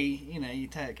AA, you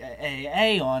take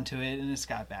AA onto it, and it's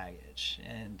got baggage.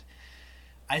 And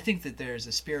I think that there's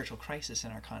a spiritual crisis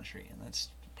in our country, and that's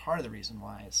part of the reason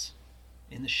why it's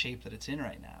in the shape that it's in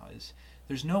right now. Is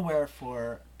there's nowhere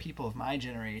for people of my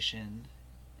generation,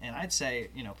 and I'd say,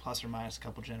 plus or minus a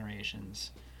couple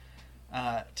generations,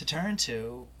 to turn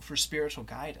to for spiritual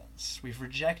guidance. We've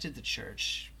rejected the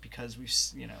church because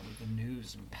with the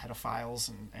news and pedophiles,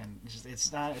 and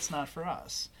it's not for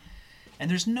us. And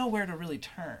there's nowhere to really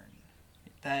turn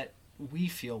that we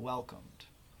feel welcomed.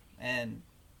 And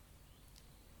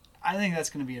I think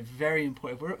that's going to be a very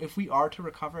important... If we are to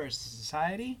recover as a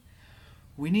society,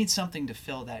 we need something to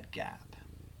fill that gap.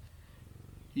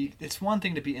 It's one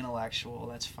thing to be intellectual,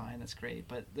 that's fine, that's great,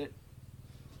 but it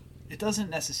doesn't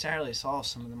necessarily solve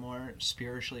some of the more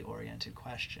spiritually oriented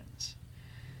questions.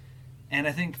 And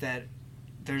I think that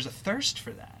there's a thirst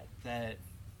for that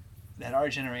our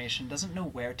generation doesn't know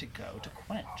where to go to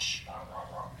quench.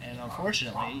 And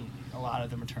unfortunately, a lot of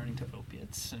them are turning to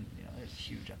opiates, and there's a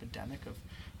huge epidemic of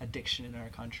addiction in our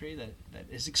country that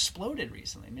has exploded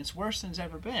recently. It's worse than it's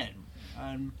ever been.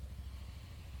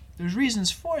 There's reasons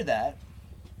for that,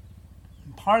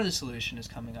 and part of the solution is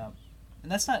coming up.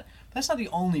 And that's not the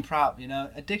only problem.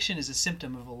 Addiction is a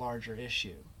symptom of a larger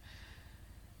issue.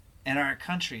 And our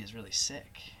country is really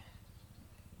sick.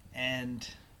 And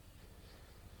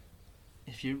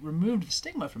if you removed the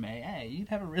stigma from AA, you'd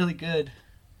have a really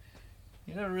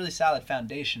solid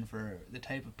foundation for the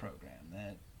type of program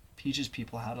that teaches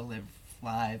people how to live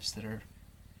lives that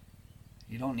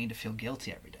you don't need to feel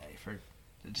guilty every day for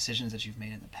the decisions that you've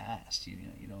made in the past. You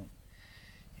don't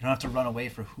have to run away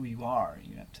for who you are.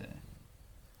 You have to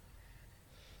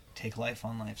take life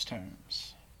on life's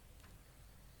terms.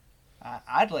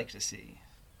 I'd like to see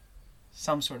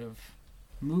some sort of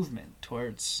movement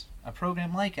towards a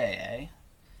program like AA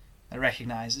that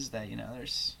recognizes that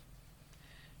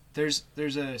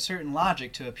there's a certain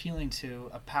logic to appealing to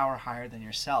a power higher than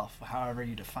yourself, however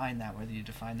you define that, whether you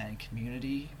define that in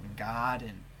community, in God,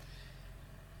 in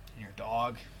your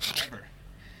dog, whatever.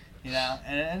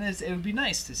 And it would be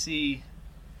nice to see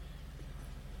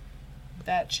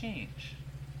that change.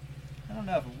 I don't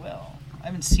know if it will. I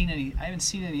haven't seen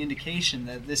any indication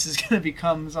that this is going to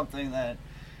become something that.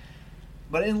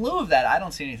 But in lieu of that, I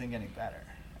don't see anything getting better.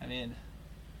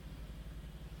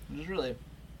 There's really,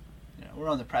 we're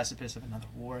on the precipice of another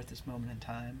war at this moment in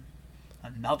time.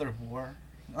 Another war.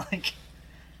 It's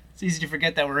easy to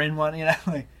forget that we're in one.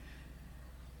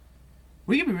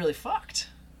 We could be really fucked.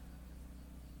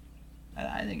 And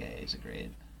I think AA is a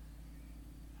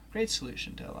great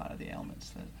solution to a lot of the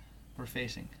ailments that we're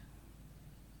facing.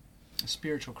 A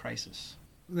spiritual crisis.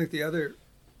 I think the other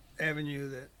avenue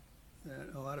that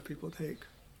a lot of people take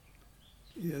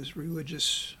is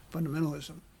religious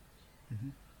fundamentalism. Mm-hmm.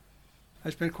 I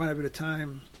spent quite a bit of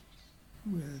time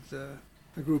with a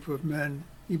group of men,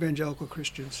 evangelical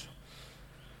Christians.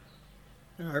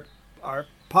 Our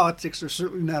politics are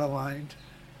certainly not aligned,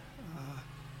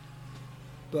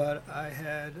 but I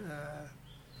had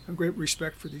a great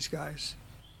respect for these guys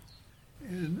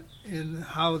and in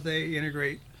how they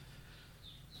integrate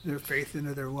their faith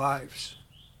into their lives.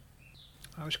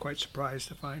 I was quite surprised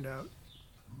to find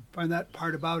that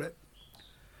part about it.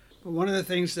 But one of the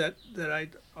things that I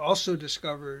also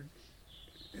discovered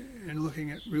in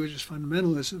looking at religious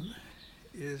fundamentalism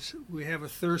is we have a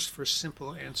thirst for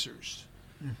simple answers.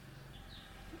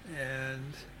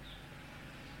 And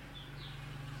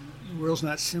the world's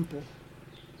not simple.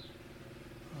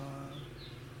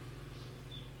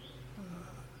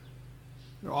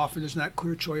 There often is not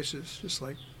clear choices, just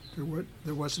like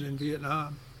there wasn't in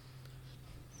Vietnam.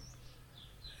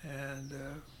 And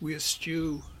we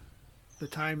eschew the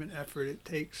time and effort it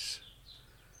takes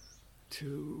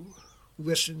to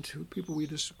listen to people we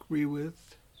disagree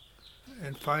with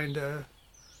and find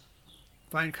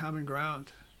common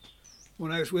ground.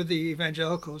 When I was with the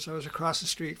evangelicals, I was across the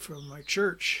street from my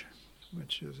church,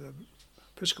 which is an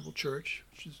Episcopal church,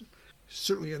 which is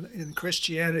certainly in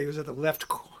Christianity, it was at the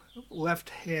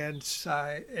left-hand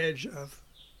side edge of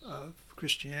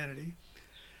Christianity.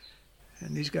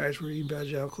 And these guys were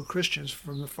evangelical Christians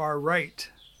from the far right.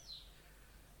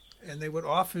 And they would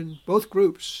often, both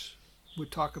groups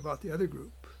would talk about the other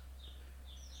group.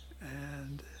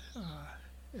 And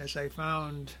as I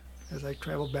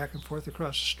traveled back and forth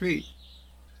across the street,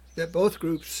 that both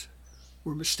groups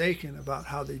were mistaken about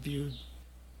how they viewed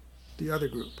the other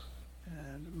group.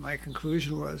 And my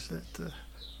conclusion was that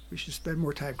we should spend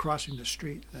more time crossing the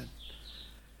street than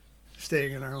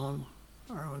staying in our own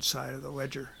side of the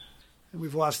ledger. And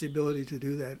we've lost the ability to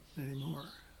do that anymore.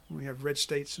 We have red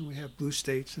states and we have blue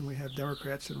states and we have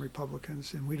Democrats and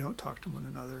Republicans, and we don't talk to one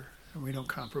another and we don't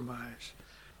compromise.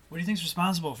 What do you think is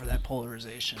responsible for that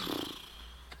polarization?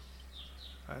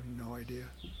 I have no idea.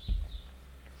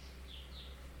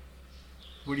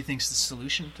 What do you think is the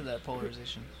solution to that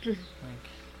polarization? Like,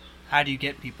 how do you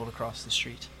get people to cross the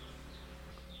street?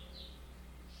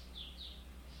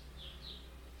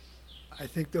 I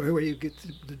think the only way you get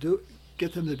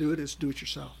them to do it is do it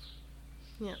yourself.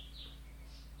 Yeah.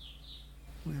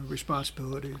 We have a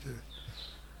responsibility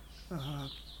to.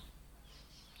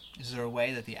 Is there a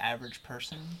way that the average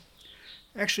person?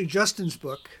 Actually, Justin's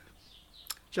book,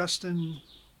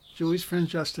 Julie's friend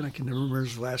Justin, I can never remember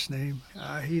his last name.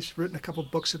 He's written a couple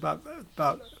books about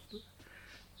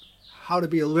how to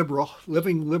be a liberal,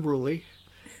 living liberally,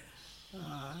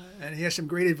 and he has some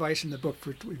great advice in the book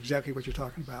for exactly what you're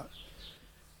talking about.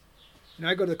 And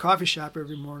I go to the coffee shop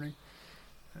every morning,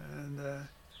 and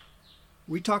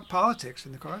we talk politics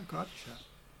in the coffee shop.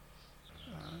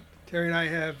 Terry and I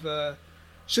have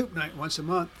soup night once a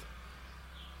month.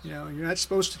 You know, you're not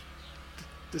supposed to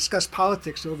discuss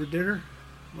politics over dinner.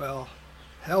 Well,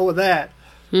 hell with that.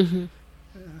 Mm-hmm.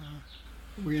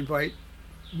 We invite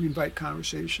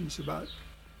conversations about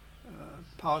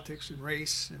politics and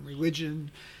race and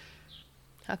religion.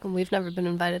 How come we've never been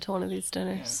invited to one of these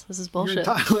dinners? Yeah. This is bullshit.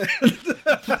 You're in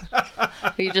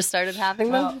Thailand. You just started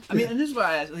having them? Well, I mean, and this is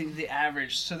why the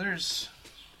average. So there's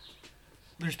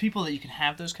people that you can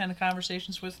have those kind of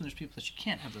conversations with, and there's people that you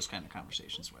can't have those kind of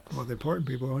conversations with. Well, the important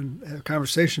people to have a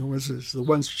conversation with is the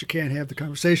ones that you can't have the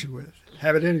conversation with.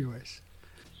 Have it anyways.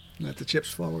 Let the chips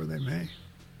fall where they may.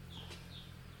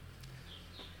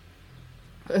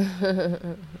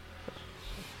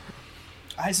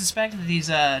 I suspect that these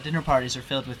dinner parties are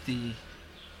filled with the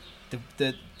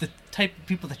type of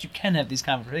people that you can have these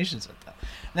conversations with, though.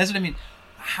 And that's what I mean.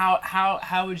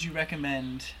 How would you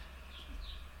recommend,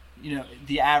 you know,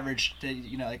 the average,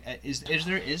 you know, like is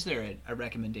there a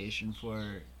recommendation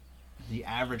for the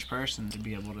average person to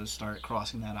be able to start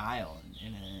crossing that aisle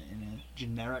in a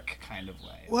generic kind of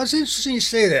way? Well, it's interesting you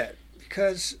say that,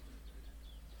 because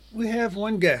we have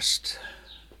one guest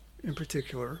in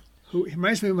particular who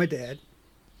reminds me of my dad.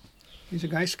 He's a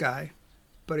nice guy,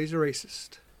 but he's a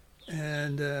racist.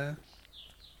 And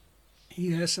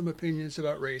he has some opinions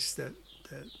about race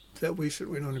that we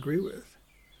certainly don't agree with.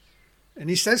 And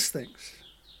he says things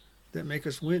that make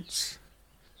us wince.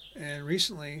 And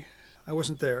recently, I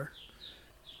wasn't there,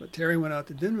 but Terry went out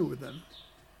to dinner with them.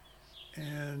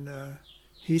 And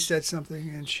he said something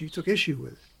and she took issue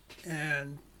with it.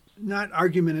 And not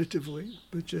argumentatively,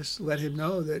 but just let him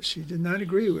know that she did not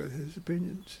agree with his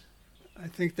opinions. I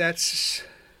think that's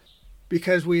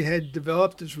because we had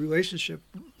developed this relationship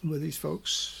with these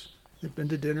folks. They've been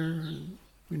to dinner, and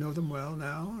we know them well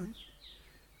now. And,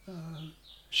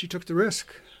 she took the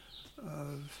risk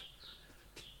of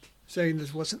saying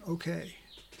this wasn't okay.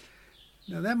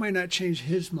 Now, that might not change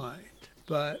his mind,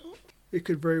 but it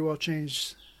could very well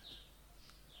change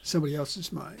somebody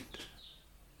else's mind.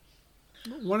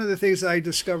 One of the things I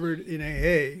discovered in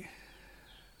AA,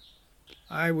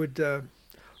 I would,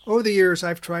 over the years,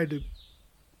 I've tried to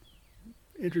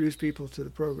introduce people to the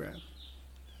program.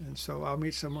 And so I'll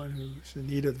meet someone who's in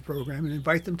need of the program and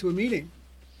invite them to a meeting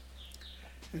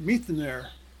and meet them there.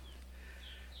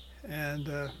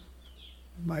 And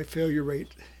my failure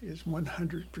rate is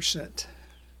 100%.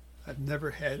 I've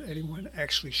never had anyone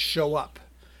actually show up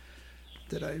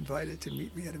that I invited to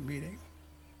meet me at a meeting.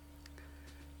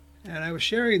 And I was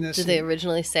sharing this. Did they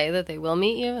originally say that they will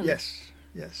meet you? Yes,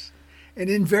 yes. And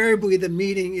invariably the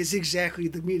meeting is exactly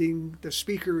the meeting, the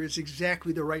speaker is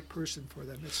exactly the right person for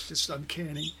them. It's just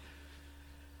uncanny.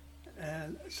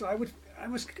 And so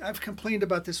I've complained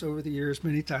about this over the years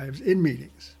many times in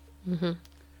meetings. Mm-hmm.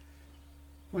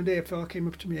 One day a fellow came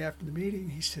up to me after the meeting.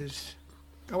 He says,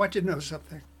 I want you to know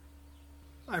something.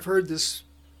 I've heard this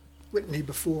litany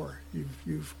before.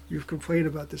 You've complained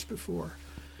about this before.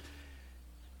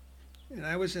 And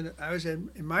I was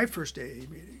in my first AA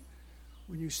meeting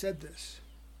when you said this.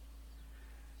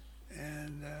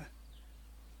 And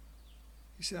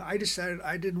he said, I decided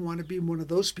I didn't want to be one of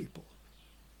those people.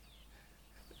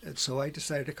 And so I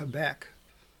decided to come back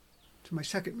to my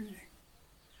second meeting.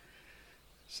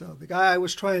 So the guy I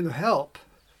was trying to help,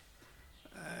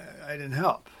 I didn't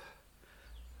help.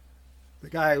 The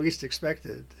guy I least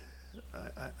expected,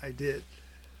 I did.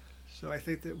 So I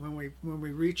think that when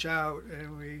we reach out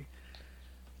and we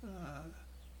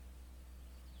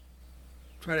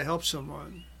try to help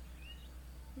someone,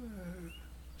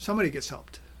 somebody gets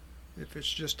helped. If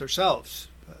it's just ourselves,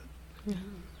 but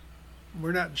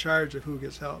we're not in charge of who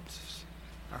gets helped. It's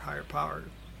our higher power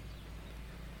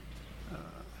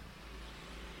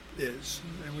is,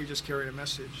 and we just carry a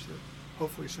message that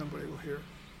hopefully somebody will hear.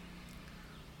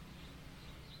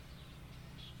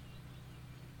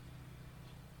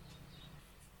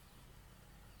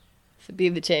 So be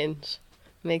the change.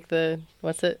 Make the,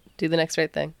 do the next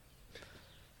right thing.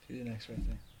 Do the next right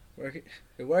thing. Work it.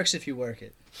 It works if you work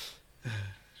it.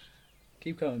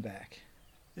 Keep coming back.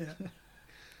 Yeah.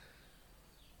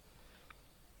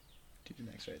 Do the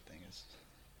next right thing is.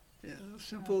 Yeah,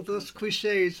 simple. Those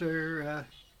cliches are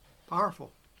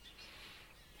powerful.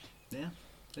 Yeah,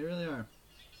 they really are.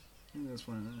 I think that's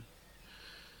one of the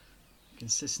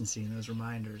consistency in those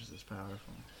reminders is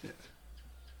powerful. Yeah.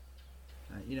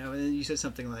 And then you said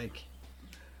something like,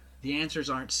 the answers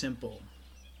aren't simple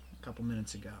a couple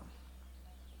minutes ago.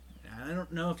 I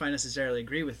don't know if I necessarily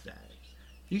agree with that.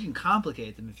 You can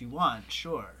complicate them if you want,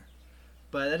 sure.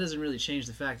 But that doesn't really change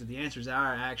the fact that the answers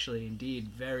are actually indeed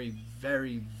very,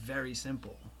 very, very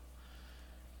simple.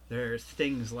 There are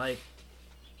things like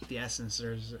the essence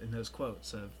in those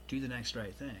quotes of do the next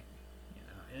right thing.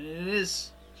 And it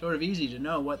is sort of easy to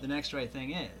know what the next right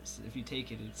thing is. If you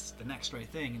take it, it's the next right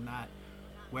thing and not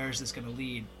where is this going to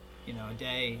lead, a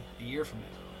day, a year from now.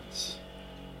 It's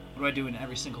what do I do in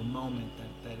every single moment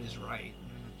that is right?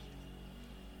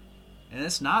 And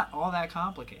it's not all that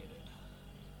complicated.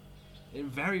 It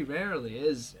very rarely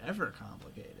is ever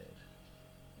complicated.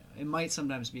 It might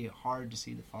sometimes be hard to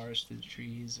see the forest through the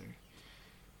trees,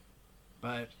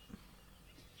 but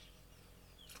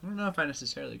I don't know if I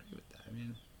necessarily agree with that. I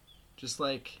mean, just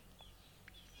like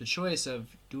the choice of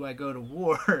do I go to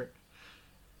war?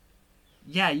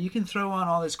 Yeah, you can throw on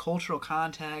all this cultural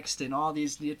context and all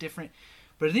these different,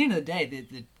 but at the end of the day,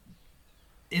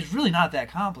 it's really not that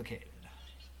complicated.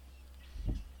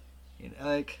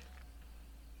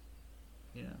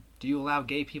 Do you allow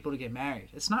gay people to get married?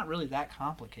 It's not really that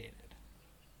complicated.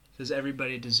 Does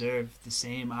everybody deserve the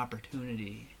same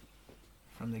opportunity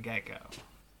from the get-go?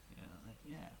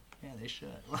 Yeah, they should.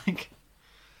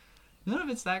 None of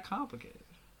it's that complicated.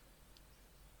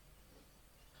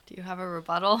 Do you have a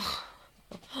rebuttal?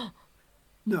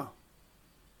 No.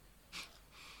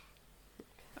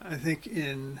 I think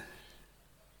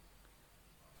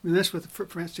that's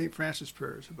what St. Francis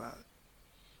prayer is about.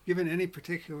 Given any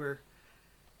particular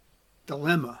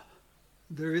dilemma,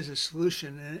 there is a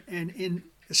solution, and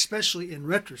especially in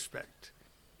retrospect,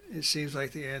 it seems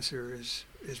like the answer is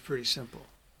pretty simple.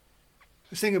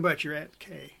 The thing about your Aunt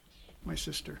Kay, my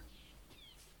sister,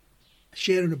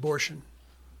 she had an abortion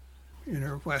in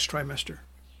her last trimester,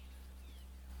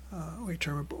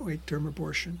 late-term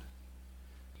abortion.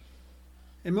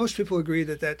 And most people agree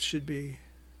that should be,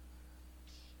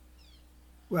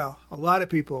 well, a lot of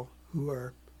people who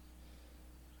are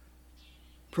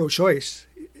pro-choice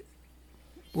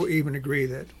will even agree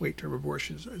that late-term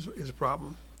abortion is a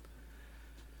problem.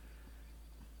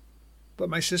 But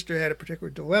my sister had a particular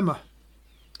dilemma.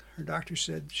 Her doctor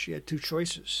said she had two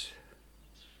choices.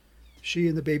 She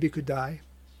and the baby could die,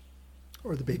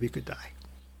 or the baby could die.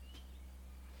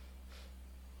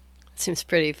 Seems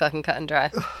pretty fucking cut and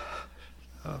dry.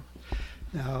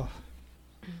 Now,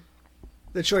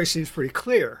 the choice seems pretty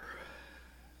clear.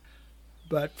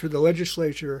 But for the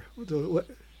legislature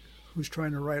who's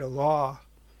trying to write a law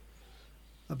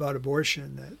about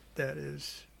abortion that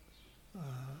is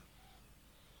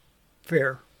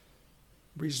fair,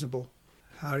 reasonable,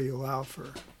 how do you allow for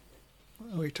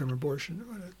late-term abortion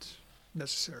when it's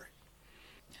necessary?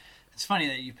 It's funny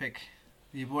that you pick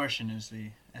the abortion as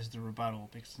the rebuttal,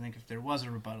 because I think if there was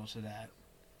a rebuttal to that,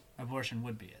 abortion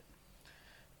would be it.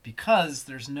 Because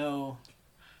there's no,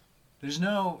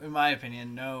 in my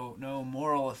opinion, no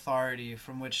moral authority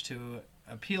from which to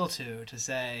appeal to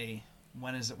say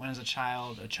when is a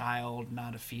child,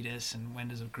 not a fetus, and when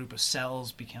does a group of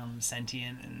cells become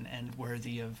sentient and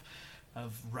worthy of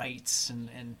rights,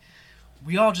 and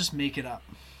we all just make it up.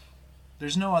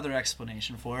 There's no other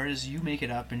explanation for it, is you make it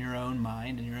up in your own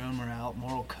mind and your own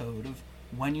moral code of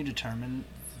when you determine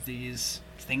these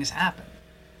things happen.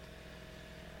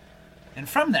 And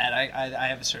from that, I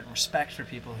have a certain respect for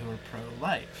people who are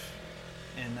pro-life,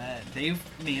 in that they've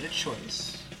made a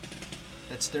choice.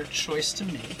 That's their choice to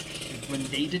make when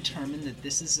they determine that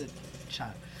this is a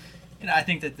child. You know, I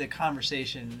think that the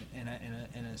conversation in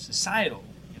a societal,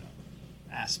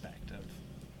 aspect of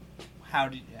how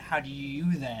do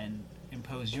you then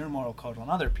impose your moral code on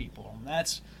other people, and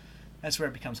that's where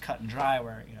it becomes cut and dry,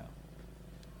 where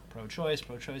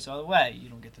pro-choice all the way. You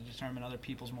don't get to determine other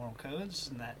people's moral codes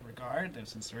in that regard,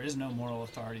 since there is no moral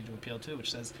authority to appeal to, which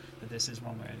says that this is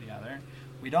one way or the other.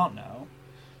 We don't know.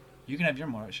 You can have your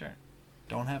moral, sure.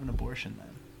 Don't have an abortion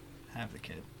then. Have the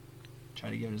kid. Try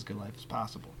to give it as good life as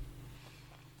possible.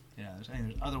 I think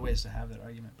there's other ways to have that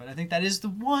argument, but I think that is the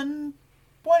one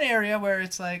area where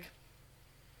it's like,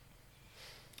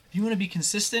 if you want to be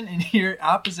consistent in your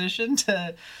opposition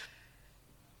to,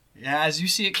 as you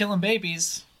see it, killing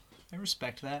babies, I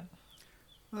respect that.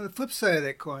 Well, the flip side of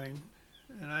that coin,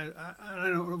 and I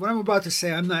don't know what I'm about to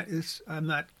say. I'm not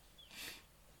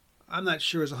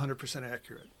sure is 100%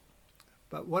 accurate,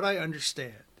 but what I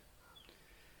understand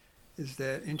is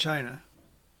that in China,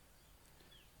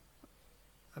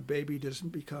 a baby doesn't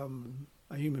become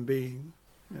a human being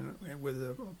with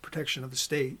the protection of the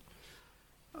state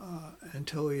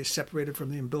until he is separated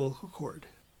from the umbilical cord.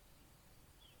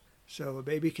 So a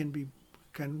baby can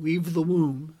leave the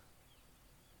womb,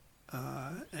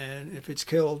 and if it's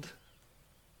killed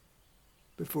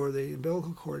before the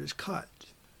umbilical cord is cut,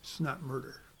 it's not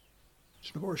murder.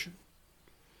 It's an abortion.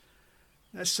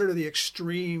 That's sort of the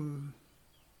extreme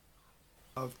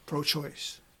of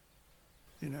pro-choice.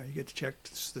 You get to check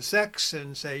the sex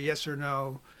and say yes or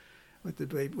no, let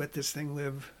this thing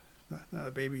live, not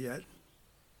a baby yet,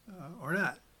 or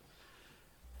not.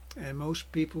 And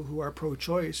most people who are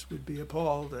pro-choice would be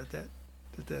appalled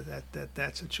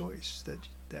that's a choice.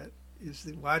 That is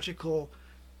the logical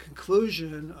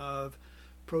conclusion of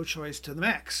pro-choice to the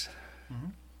max. Mm-hmm.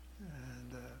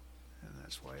 And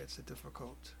that's why it's a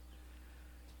difficult,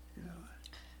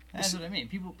 That's what I mean.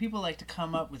 People like to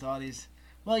come up with all these,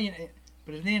 but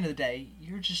at the end of the day,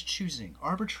 you're just choosing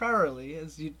arbitrarily,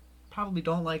 as you probably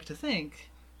don't like to think,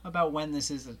 about when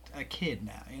this is a kid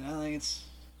now.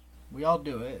 We all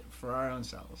do it for our own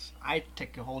selves. I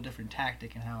take a whole different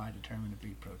tactic in how I determine to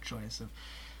be pro-choice of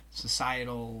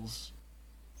societal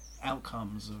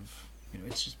outcomes of,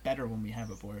 it's just better when we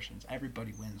have abortions.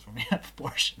 Everybody wins when we have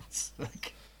abortions,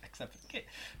 except for the kid.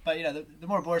 But, the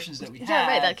more abortions that we have... Yeah,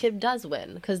 right, that kid does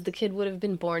win, because the kid would have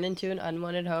been born into an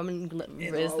unwanted home and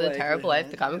raised the terrible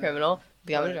life, become a criminal,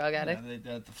 become a drug addict.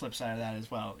 The flip side of that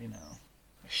as well,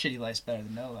 a shitty life's better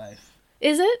than no life.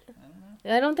 Is it?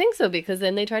 I don't think so, because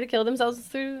then they try to kill themselves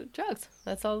through drugs.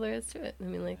 That's all there is to it.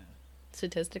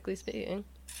 Statistically speaking.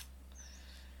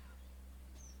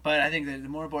 But I think that the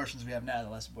more abortions we have now, the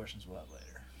less abortions we'll have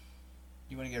later.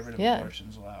 You want to get rid of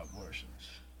abortions, allow abortions.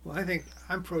 Well, I think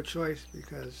I'm pro-choice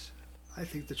because I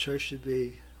think the choice should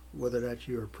be whether or not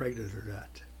you are pregnant or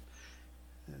not.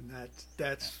 And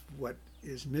that's what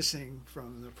is missing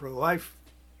from the pro-life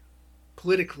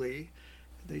politically.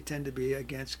 They tend to be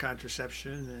against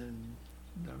contraception and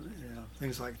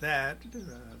things like that,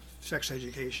 sex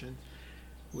education,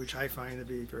 which I find to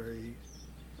be very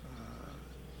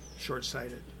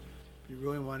short-sighted. If you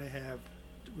really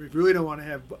don't want to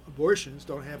have abortions,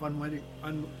 don't have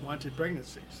unwanted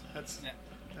pregnancies.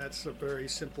 That's a very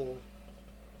simple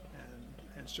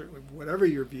and certainly whatever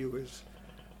your view is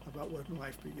about when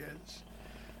life begins.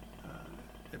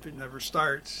 If it never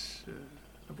starts,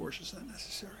 abortion's not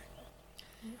necessary.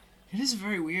 It is a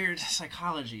very weird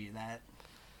psychology that,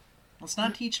 let's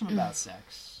not teach them about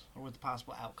sex. or what the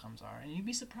possible outcomes are, and you'd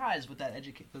be surprised with that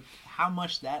with how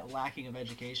much that lacking of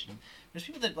education. There's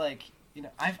people that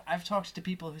I've talked to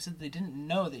people who said they didn't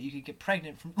know that you could get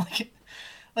pregnant from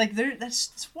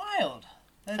that's wild.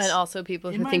 That's, and also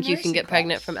people who think you can get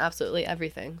pregnant from absolutely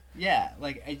everything. Yeah,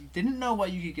 I didn't know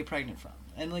what you could get pregnant from,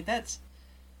 and that's.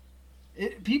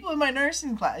 People in my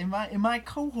nursing class, in my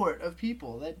cohort of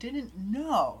people that didn't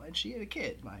know, and she had a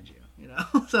kid, mind you,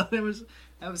 So that was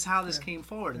how this came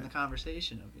forward in the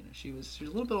conversation of she was a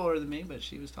little bit older than me, but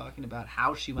she was talking about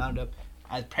how she wound up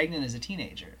as pregnant as a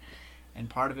teenager, and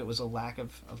part of it was a lack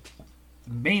of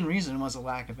the main reason was a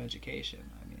lack of education.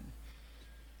 I mean,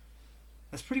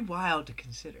 that's pretty wild to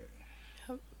consider.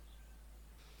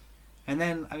 And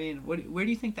then, I mean, where do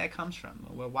you think that comes from?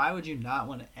 Well, why would you not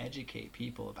want to educate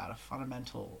people about a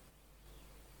fundamental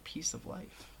piece of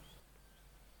life?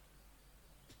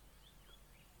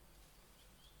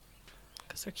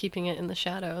 Because they're keeping it in the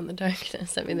shadow and the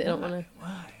darkness. I mean, they don't want to...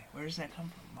 Why? Where does that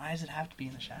come from? Why does it have to be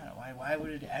in the shadow? Why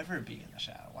would it ever be in the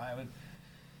shadow? Why would...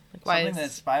 something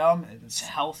that's by all means, it's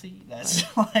healthy, that's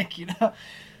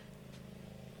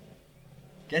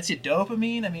gets you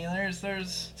dopamine. I mean, there's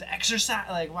to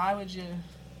exercise. Why would you?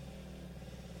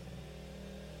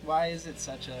 Why is it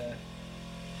such a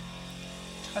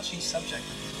touchy subject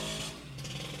with people?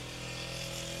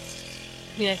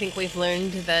 I mean, I think we've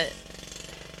learned that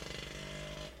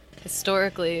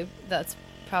historically that's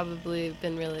probably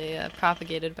been really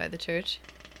propagated by the church.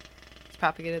 Is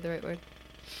propagated the right word?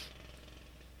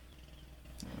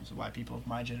 That's why people of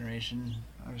my generation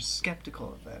are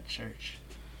skeptical of that church.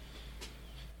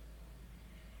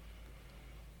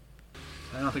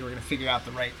 I don't think we're going to figure out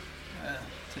the right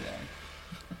today.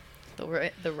 The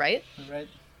right? The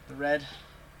red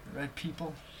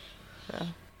people. Yeah.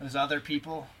 Those other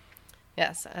people.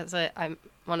 Yes, I'm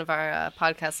one of our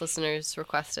podcast listeners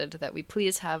requested that we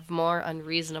please have more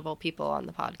unreasonable people on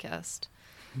the podcast.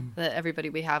 That everybody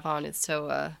we have on is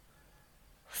so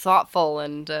thoughtful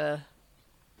and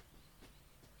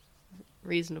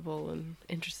reasonable and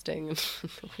interesting.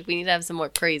 We need to have some more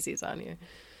crazies on here.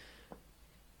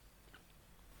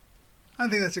 I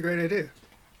think that's a great idea.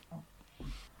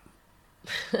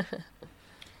 I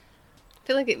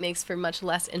feel like it makes for much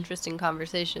less interesting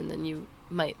conversation than you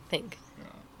might think. Yeah.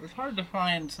 It's hard to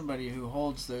find somebody who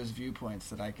holds those viewpoints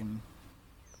that I can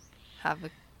have a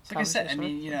like I said, I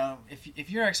mean, if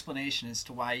your explanation as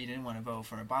to why you didn't want to vote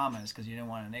for Obama is because you didn't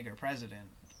want a nigger president,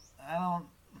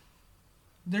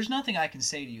 there's nothing I can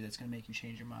say to you that's going to make you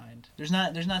change your mind. There's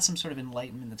not some sort of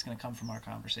enlightenment that's going to come from our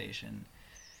conversation.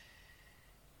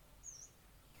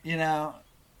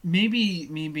 Maybe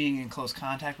me being in close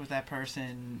contact with that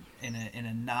person in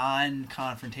a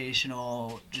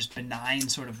non-confrontational, just benign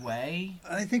sort of way.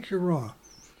 I think you're wrong,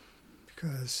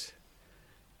 because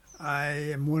I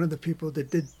am one of the people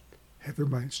that did have their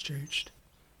minds changed.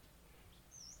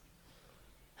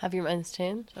 Have your minds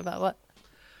changed? About what?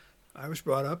 I was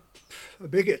brought up a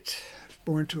bigot,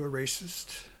 born to a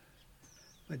racist.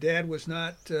 My dad was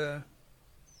not...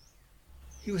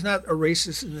 he was not a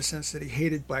racist in the sense that he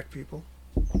hated black people.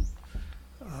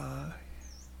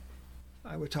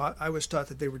 I was taught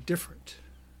that they were different,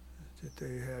 that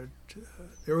they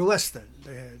were less than.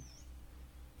 They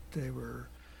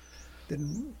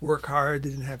didn't work hard,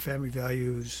 didn't have family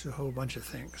values, a whole bunch of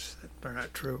things that are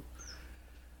not true.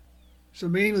 So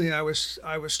mainly I was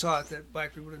taught that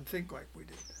black people didn't think like we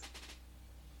did.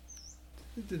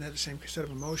 They didn't have the same set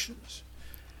of emotions.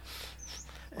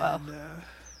 Wow.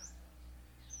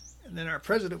 And then our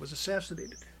president was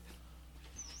assassinated.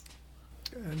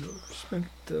 And spent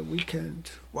the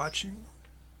weekend watching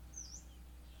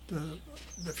the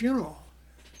funeral.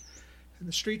 And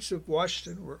the streets of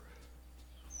Washington were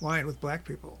lined with black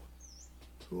people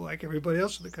who, like everybody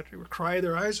else in the country, were crying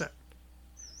their eyes out.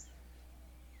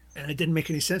 And it didn't make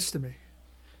any sense to me,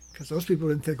 because those people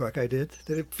didn't think like I did.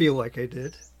 They didn't feel like I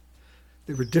did.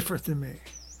 They were different than me.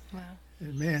 Wow.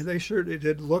 And man, they certainly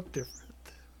did look different.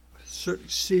 Certainly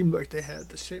seemed like they had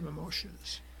the same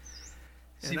emotions.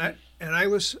 And I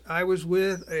was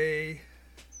with a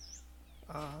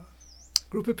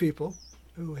group of people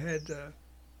who had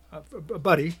a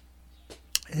buddy.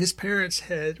 His parents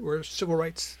were civil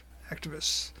rights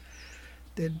activists.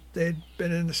 They'd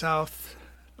been in the South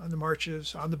on the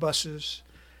marches, on the buses.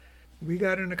 We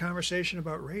got in a conversation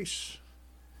about race,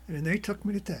 and they took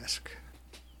me to task.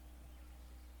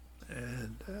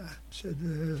 And said,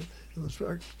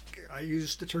 I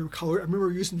used the term color. I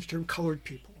remember using the term colored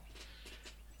people.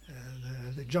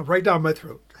 And they jumped right down my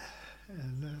throat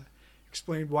and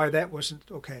explained why that wasn't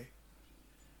okay.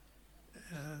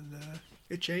 And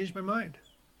it changed my mind.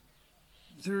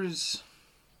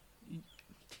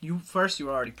 you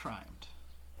were already primed.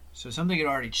 So something had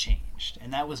already changed,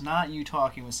 and that was not you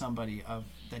talking with somebody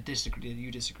that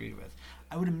you disagreed with.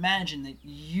 I would imagine that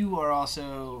you are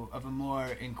also of a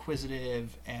more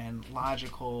inquisitive and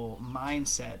logical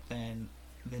mindset than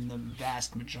the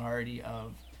vast majority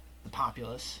of the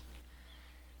populace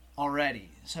already.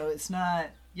 So it's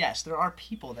not. Yes, there are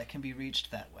people that can be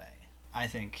reached that way. I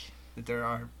think that there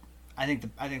are. I think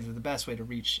that the best way to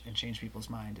reach and change people's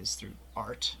mind is through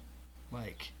art,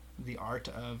 like the art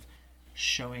of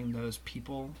showing those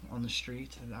people on the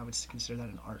street. And I would consider that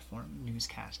an art form.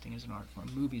 Newscasting is an art form.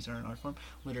 Movies are an art form.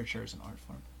 Literature is an art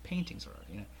form. Paintings are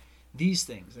art. These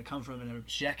things that come from an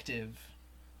objective.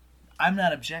 I'm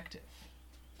not objective.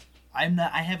 I'm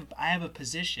not. I have a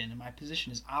position, and my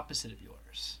position is opposite of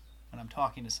yours when I'm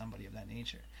talking to somebody of that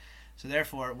nature. So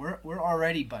therefore, we're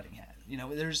already butting heads.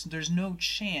 There's no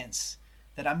chance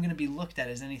that I'm going to be looked at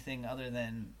as anything other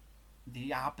than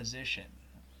the opposition.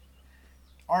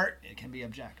 Art, it can be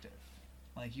objective.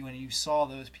 Like when you saw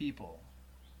those people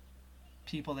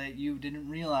that you didn't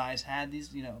realize had these,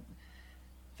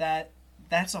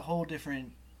 that's a whole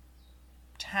different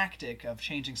tactic of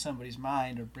changing somebody's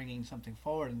mind or bringing something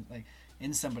forward, and like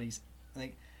in somebody's,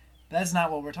 like, that's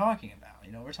not what we're talking about.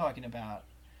 We're talking about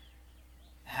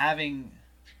having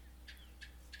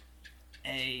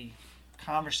a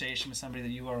conversation with somebody that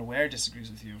you are aware disagrees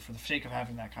with you for the sake of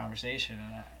having that conversation.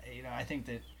 And I think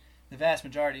that the vast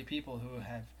majority of people who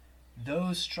have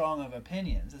those strong of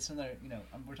opinions, that's another,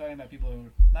 we're talking about people who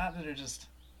not that are just,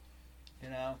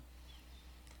 I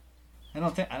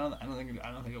don't think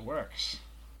it works.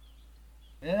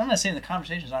 I'm not saying the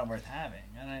conversation's not worth having.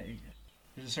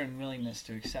 There's a certain willingness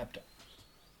to accept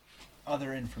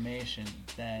other information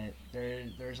that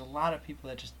there's a lot of people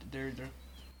that just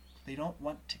they don't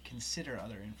want to consider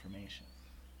other information,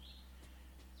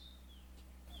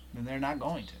 and they're not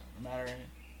going to,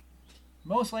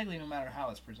 most likely no matter how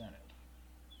it's presented.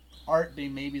 Art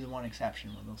being maybe the one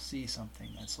exception where they'll see something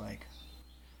that's like,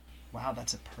 wow,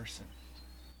 that's a person.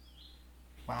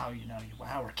 Wow,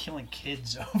 wow, we're killing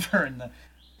kids over in the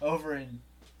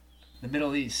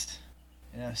Middle East.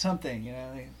 Something,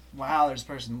 wow, there's a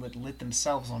person lit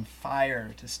themselves on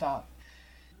fire to stop.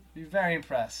 I'd be very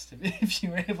impressed if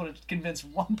you were able to convince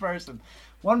one person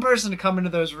to come into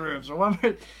those rooms, or one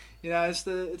person, it's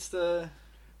the.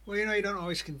 Well, you don't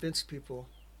always convince people.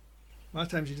 A lot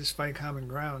of times you just find common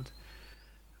ground.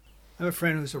 I have a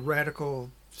friend who's a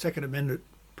radical Second Amendment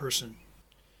person.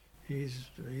 He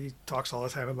talks all the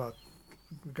time about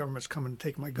the government's coming to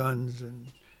take my guns,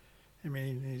 and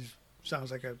he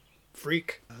sounds like a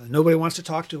freak. Nobody wants to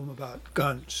talk to him about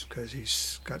guns because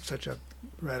he's got such a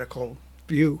radical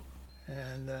view.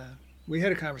 And we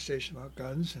had a conversation about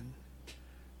guns, and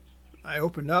I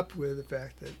opened up with the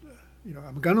fact that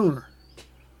I'm a gun owner.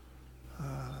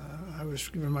 I was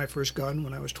given my first gun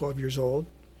when I was 12 years old.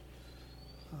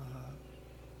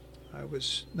 I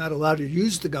was not allowed to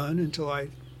use the gun until I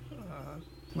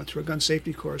went through a gun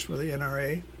safety course with the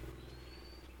NRA,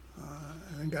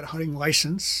 and then got a hunting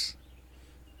license,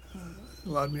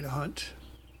 allowed me to hunt.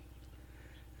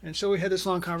 And so we had this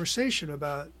long conversation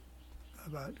about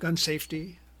gun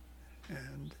safety,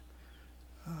 and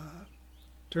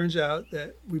turns out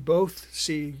that we both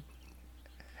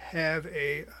have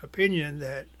a opinion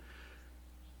that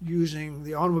using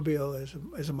the automobile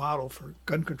as a model for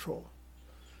gun control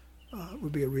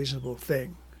would be a reasonable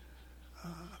thing.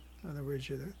 In other words,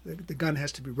 the gun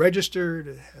has to be registered,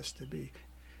 it has to be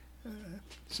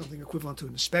something equivalent to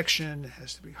an inspection, it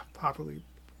has to be properly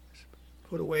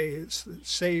put away, it's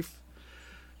safe.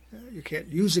 You can't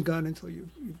use a gun until you've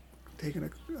taken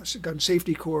a gun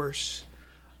safety course.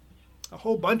 A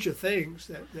whole bunch of things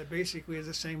that basically is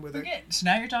the same with it. So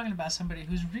now you're talking about somebody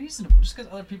who's reasonable, just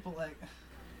because other people like.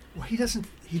 Well, he doesn't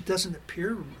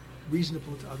appear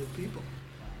reasonable to other people.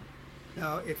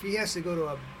 Now, if he has to go to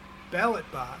a ballot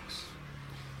box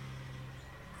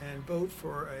and vote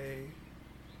for a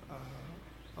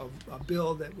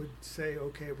bill that would say,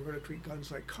 okay, we're going to treat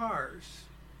guns like cars,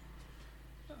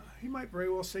 he might very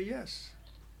well say yes.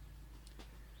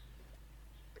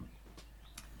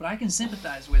 But I can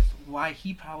sympathize with why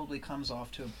he probably comes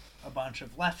off to a bunch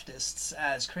of leftists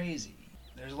as crazy.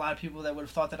 There's a lot of people that would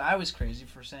have thought that I was crazy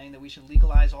for saying that we should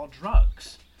legalize all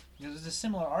drugs. Because there's a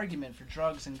similar argument for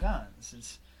drugs and guns.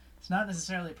 It's not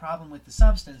necessarily a problem with the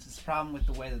substance, it's a problem with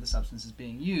the way that the substance is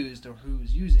being used or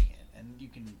who's using it. And you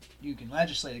can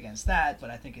legislate against that,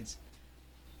 but I think it's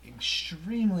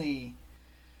extremely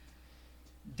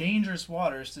dangerous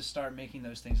waters to start making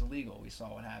those things illegal. We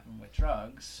saw what happened with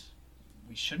drugs.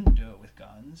 We shouldn't do it with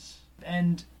guns.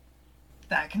 And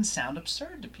that can sound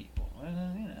absurd to people.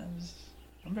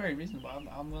 I'm very reasonable.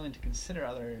 I'm willing to consider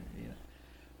other,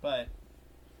 but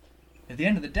at the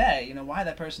end of the day, why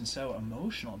that person's so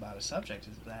emotional about a subject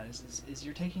is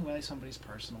you're taking away somebody's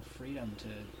personal freedom to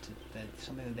that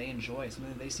something that they enjoy,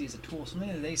 something that they see as a tool, something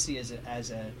that they see as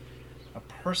a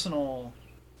personal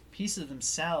piece of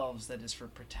themselves that is for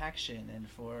protection and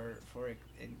for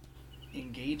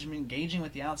engaging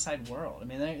with the outside world. I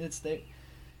mean,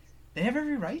 they have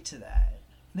every right to that.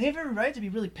 They have every right to be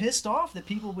really pissed off that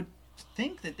people would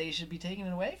think that they should be taking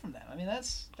it away from them. I mean,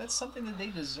 that's something that they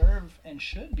deserve and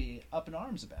should be up in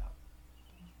arms about.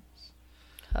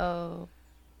 Oh.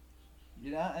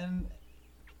 And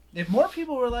if more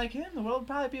people were like him, the world would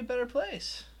probably be a better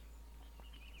place.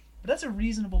 But that's a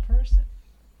reasonable person.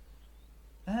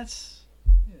 That's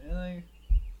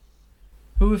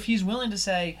who, if he's willing to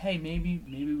say, hey, maybe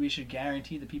we should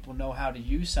guarantee that people know how to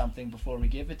use something before we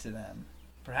give it to them.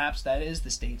 Perhaps that is the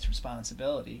state's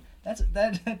responsibility.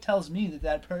 That tells me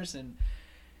that person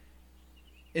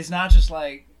is not just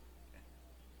like,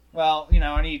 well,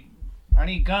 I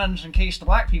need guns in case the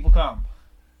black people come.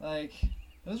 Like,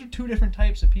 those are two different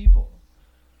types of people.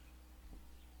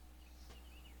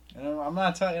 I'm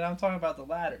not talking. I'm talking about the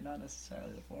latter, not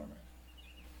necessarily the former.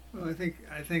 Well, I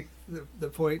think the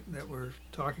point that we're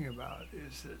talking about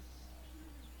is that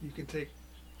you can take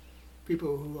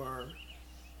people who are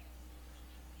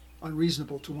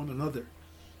unreasonable to one another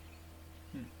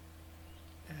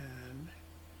and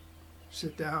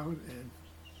sit down, and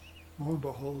lo and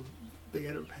behold, they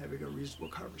end up having a reasonable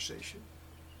conversation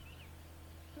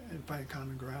and find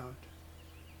common ground.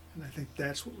 And I think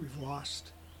that's what we've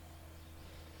lost.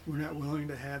 We're not willing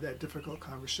to have that difficult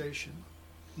conversation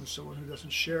with someone who doesn't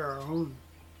share our own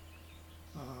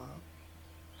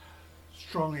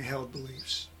strongly held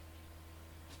beliefs.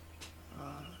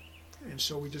 And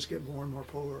so we just get more and more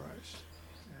polarized.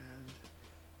 And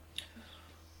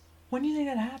when do you think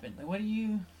that happened? Like,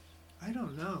 I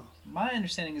don't know. My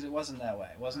understanding is it wasn't that way.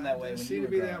 It wasn't that way when you were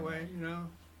growing up. It seemed to be that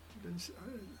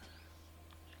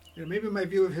way, maybe my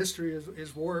view of history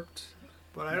is warped,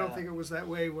 but I don't think it was that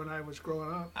way when I was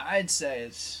growing up. I'd say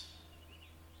it's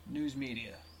news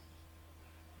media.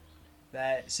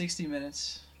 That 60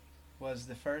 Minutes was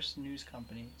the first news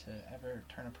company to ever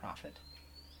turn a profit.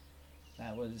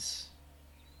 That was,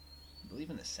 I believe,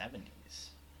 in the 70s.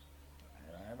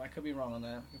 I could be wrong on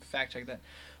that. Fact check that.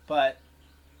 But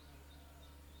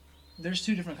there's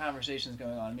two different conversations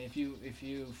going on. I mean, if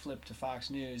you flip to Fox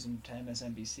News and to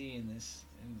MSNBC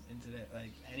into that,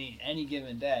 like any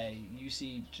given day, you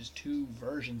see just two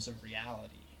versions of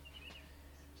reality.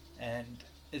 And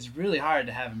it's really hard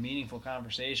to have a meaningful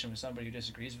conversation with somebody who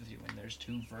disagrees with you when there's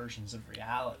two versions of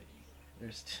reality.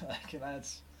 There's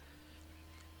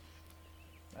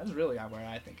that's really where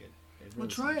I think it really. Well,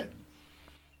 try it.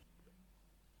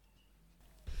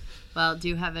 Well, do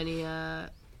you have any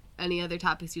other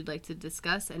topics you'd like to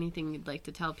discuss? Anything you'd like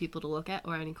to tell people to look at,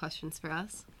 or any questions for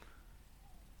us?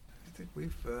 I think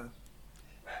we've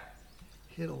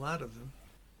hit a lot of them.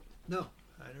 No,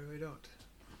 I really don't.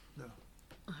 No.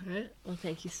 All right. Well,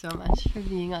 thank you so much for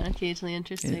being on Occasionally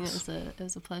Interesting. Yes. It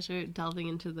was a pleasure delving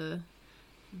into the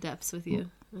depths with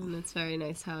you, and it's very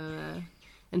nice how.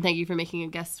 And thank you for making a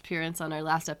guest appearance on our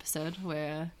last episode,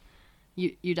 where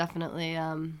you definitely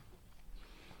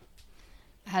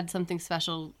had something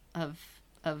special of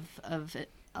it,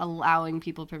 allowing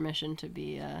people permission to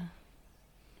be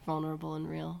vulnerable and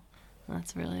real. And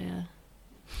that's really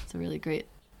it's a really great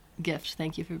gift.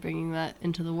 Thank you for bringing that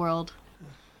into the world,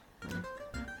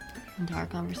 into our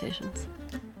conversations.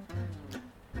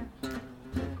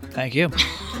 Thank you.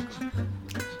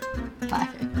 Bye.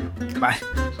 Bye.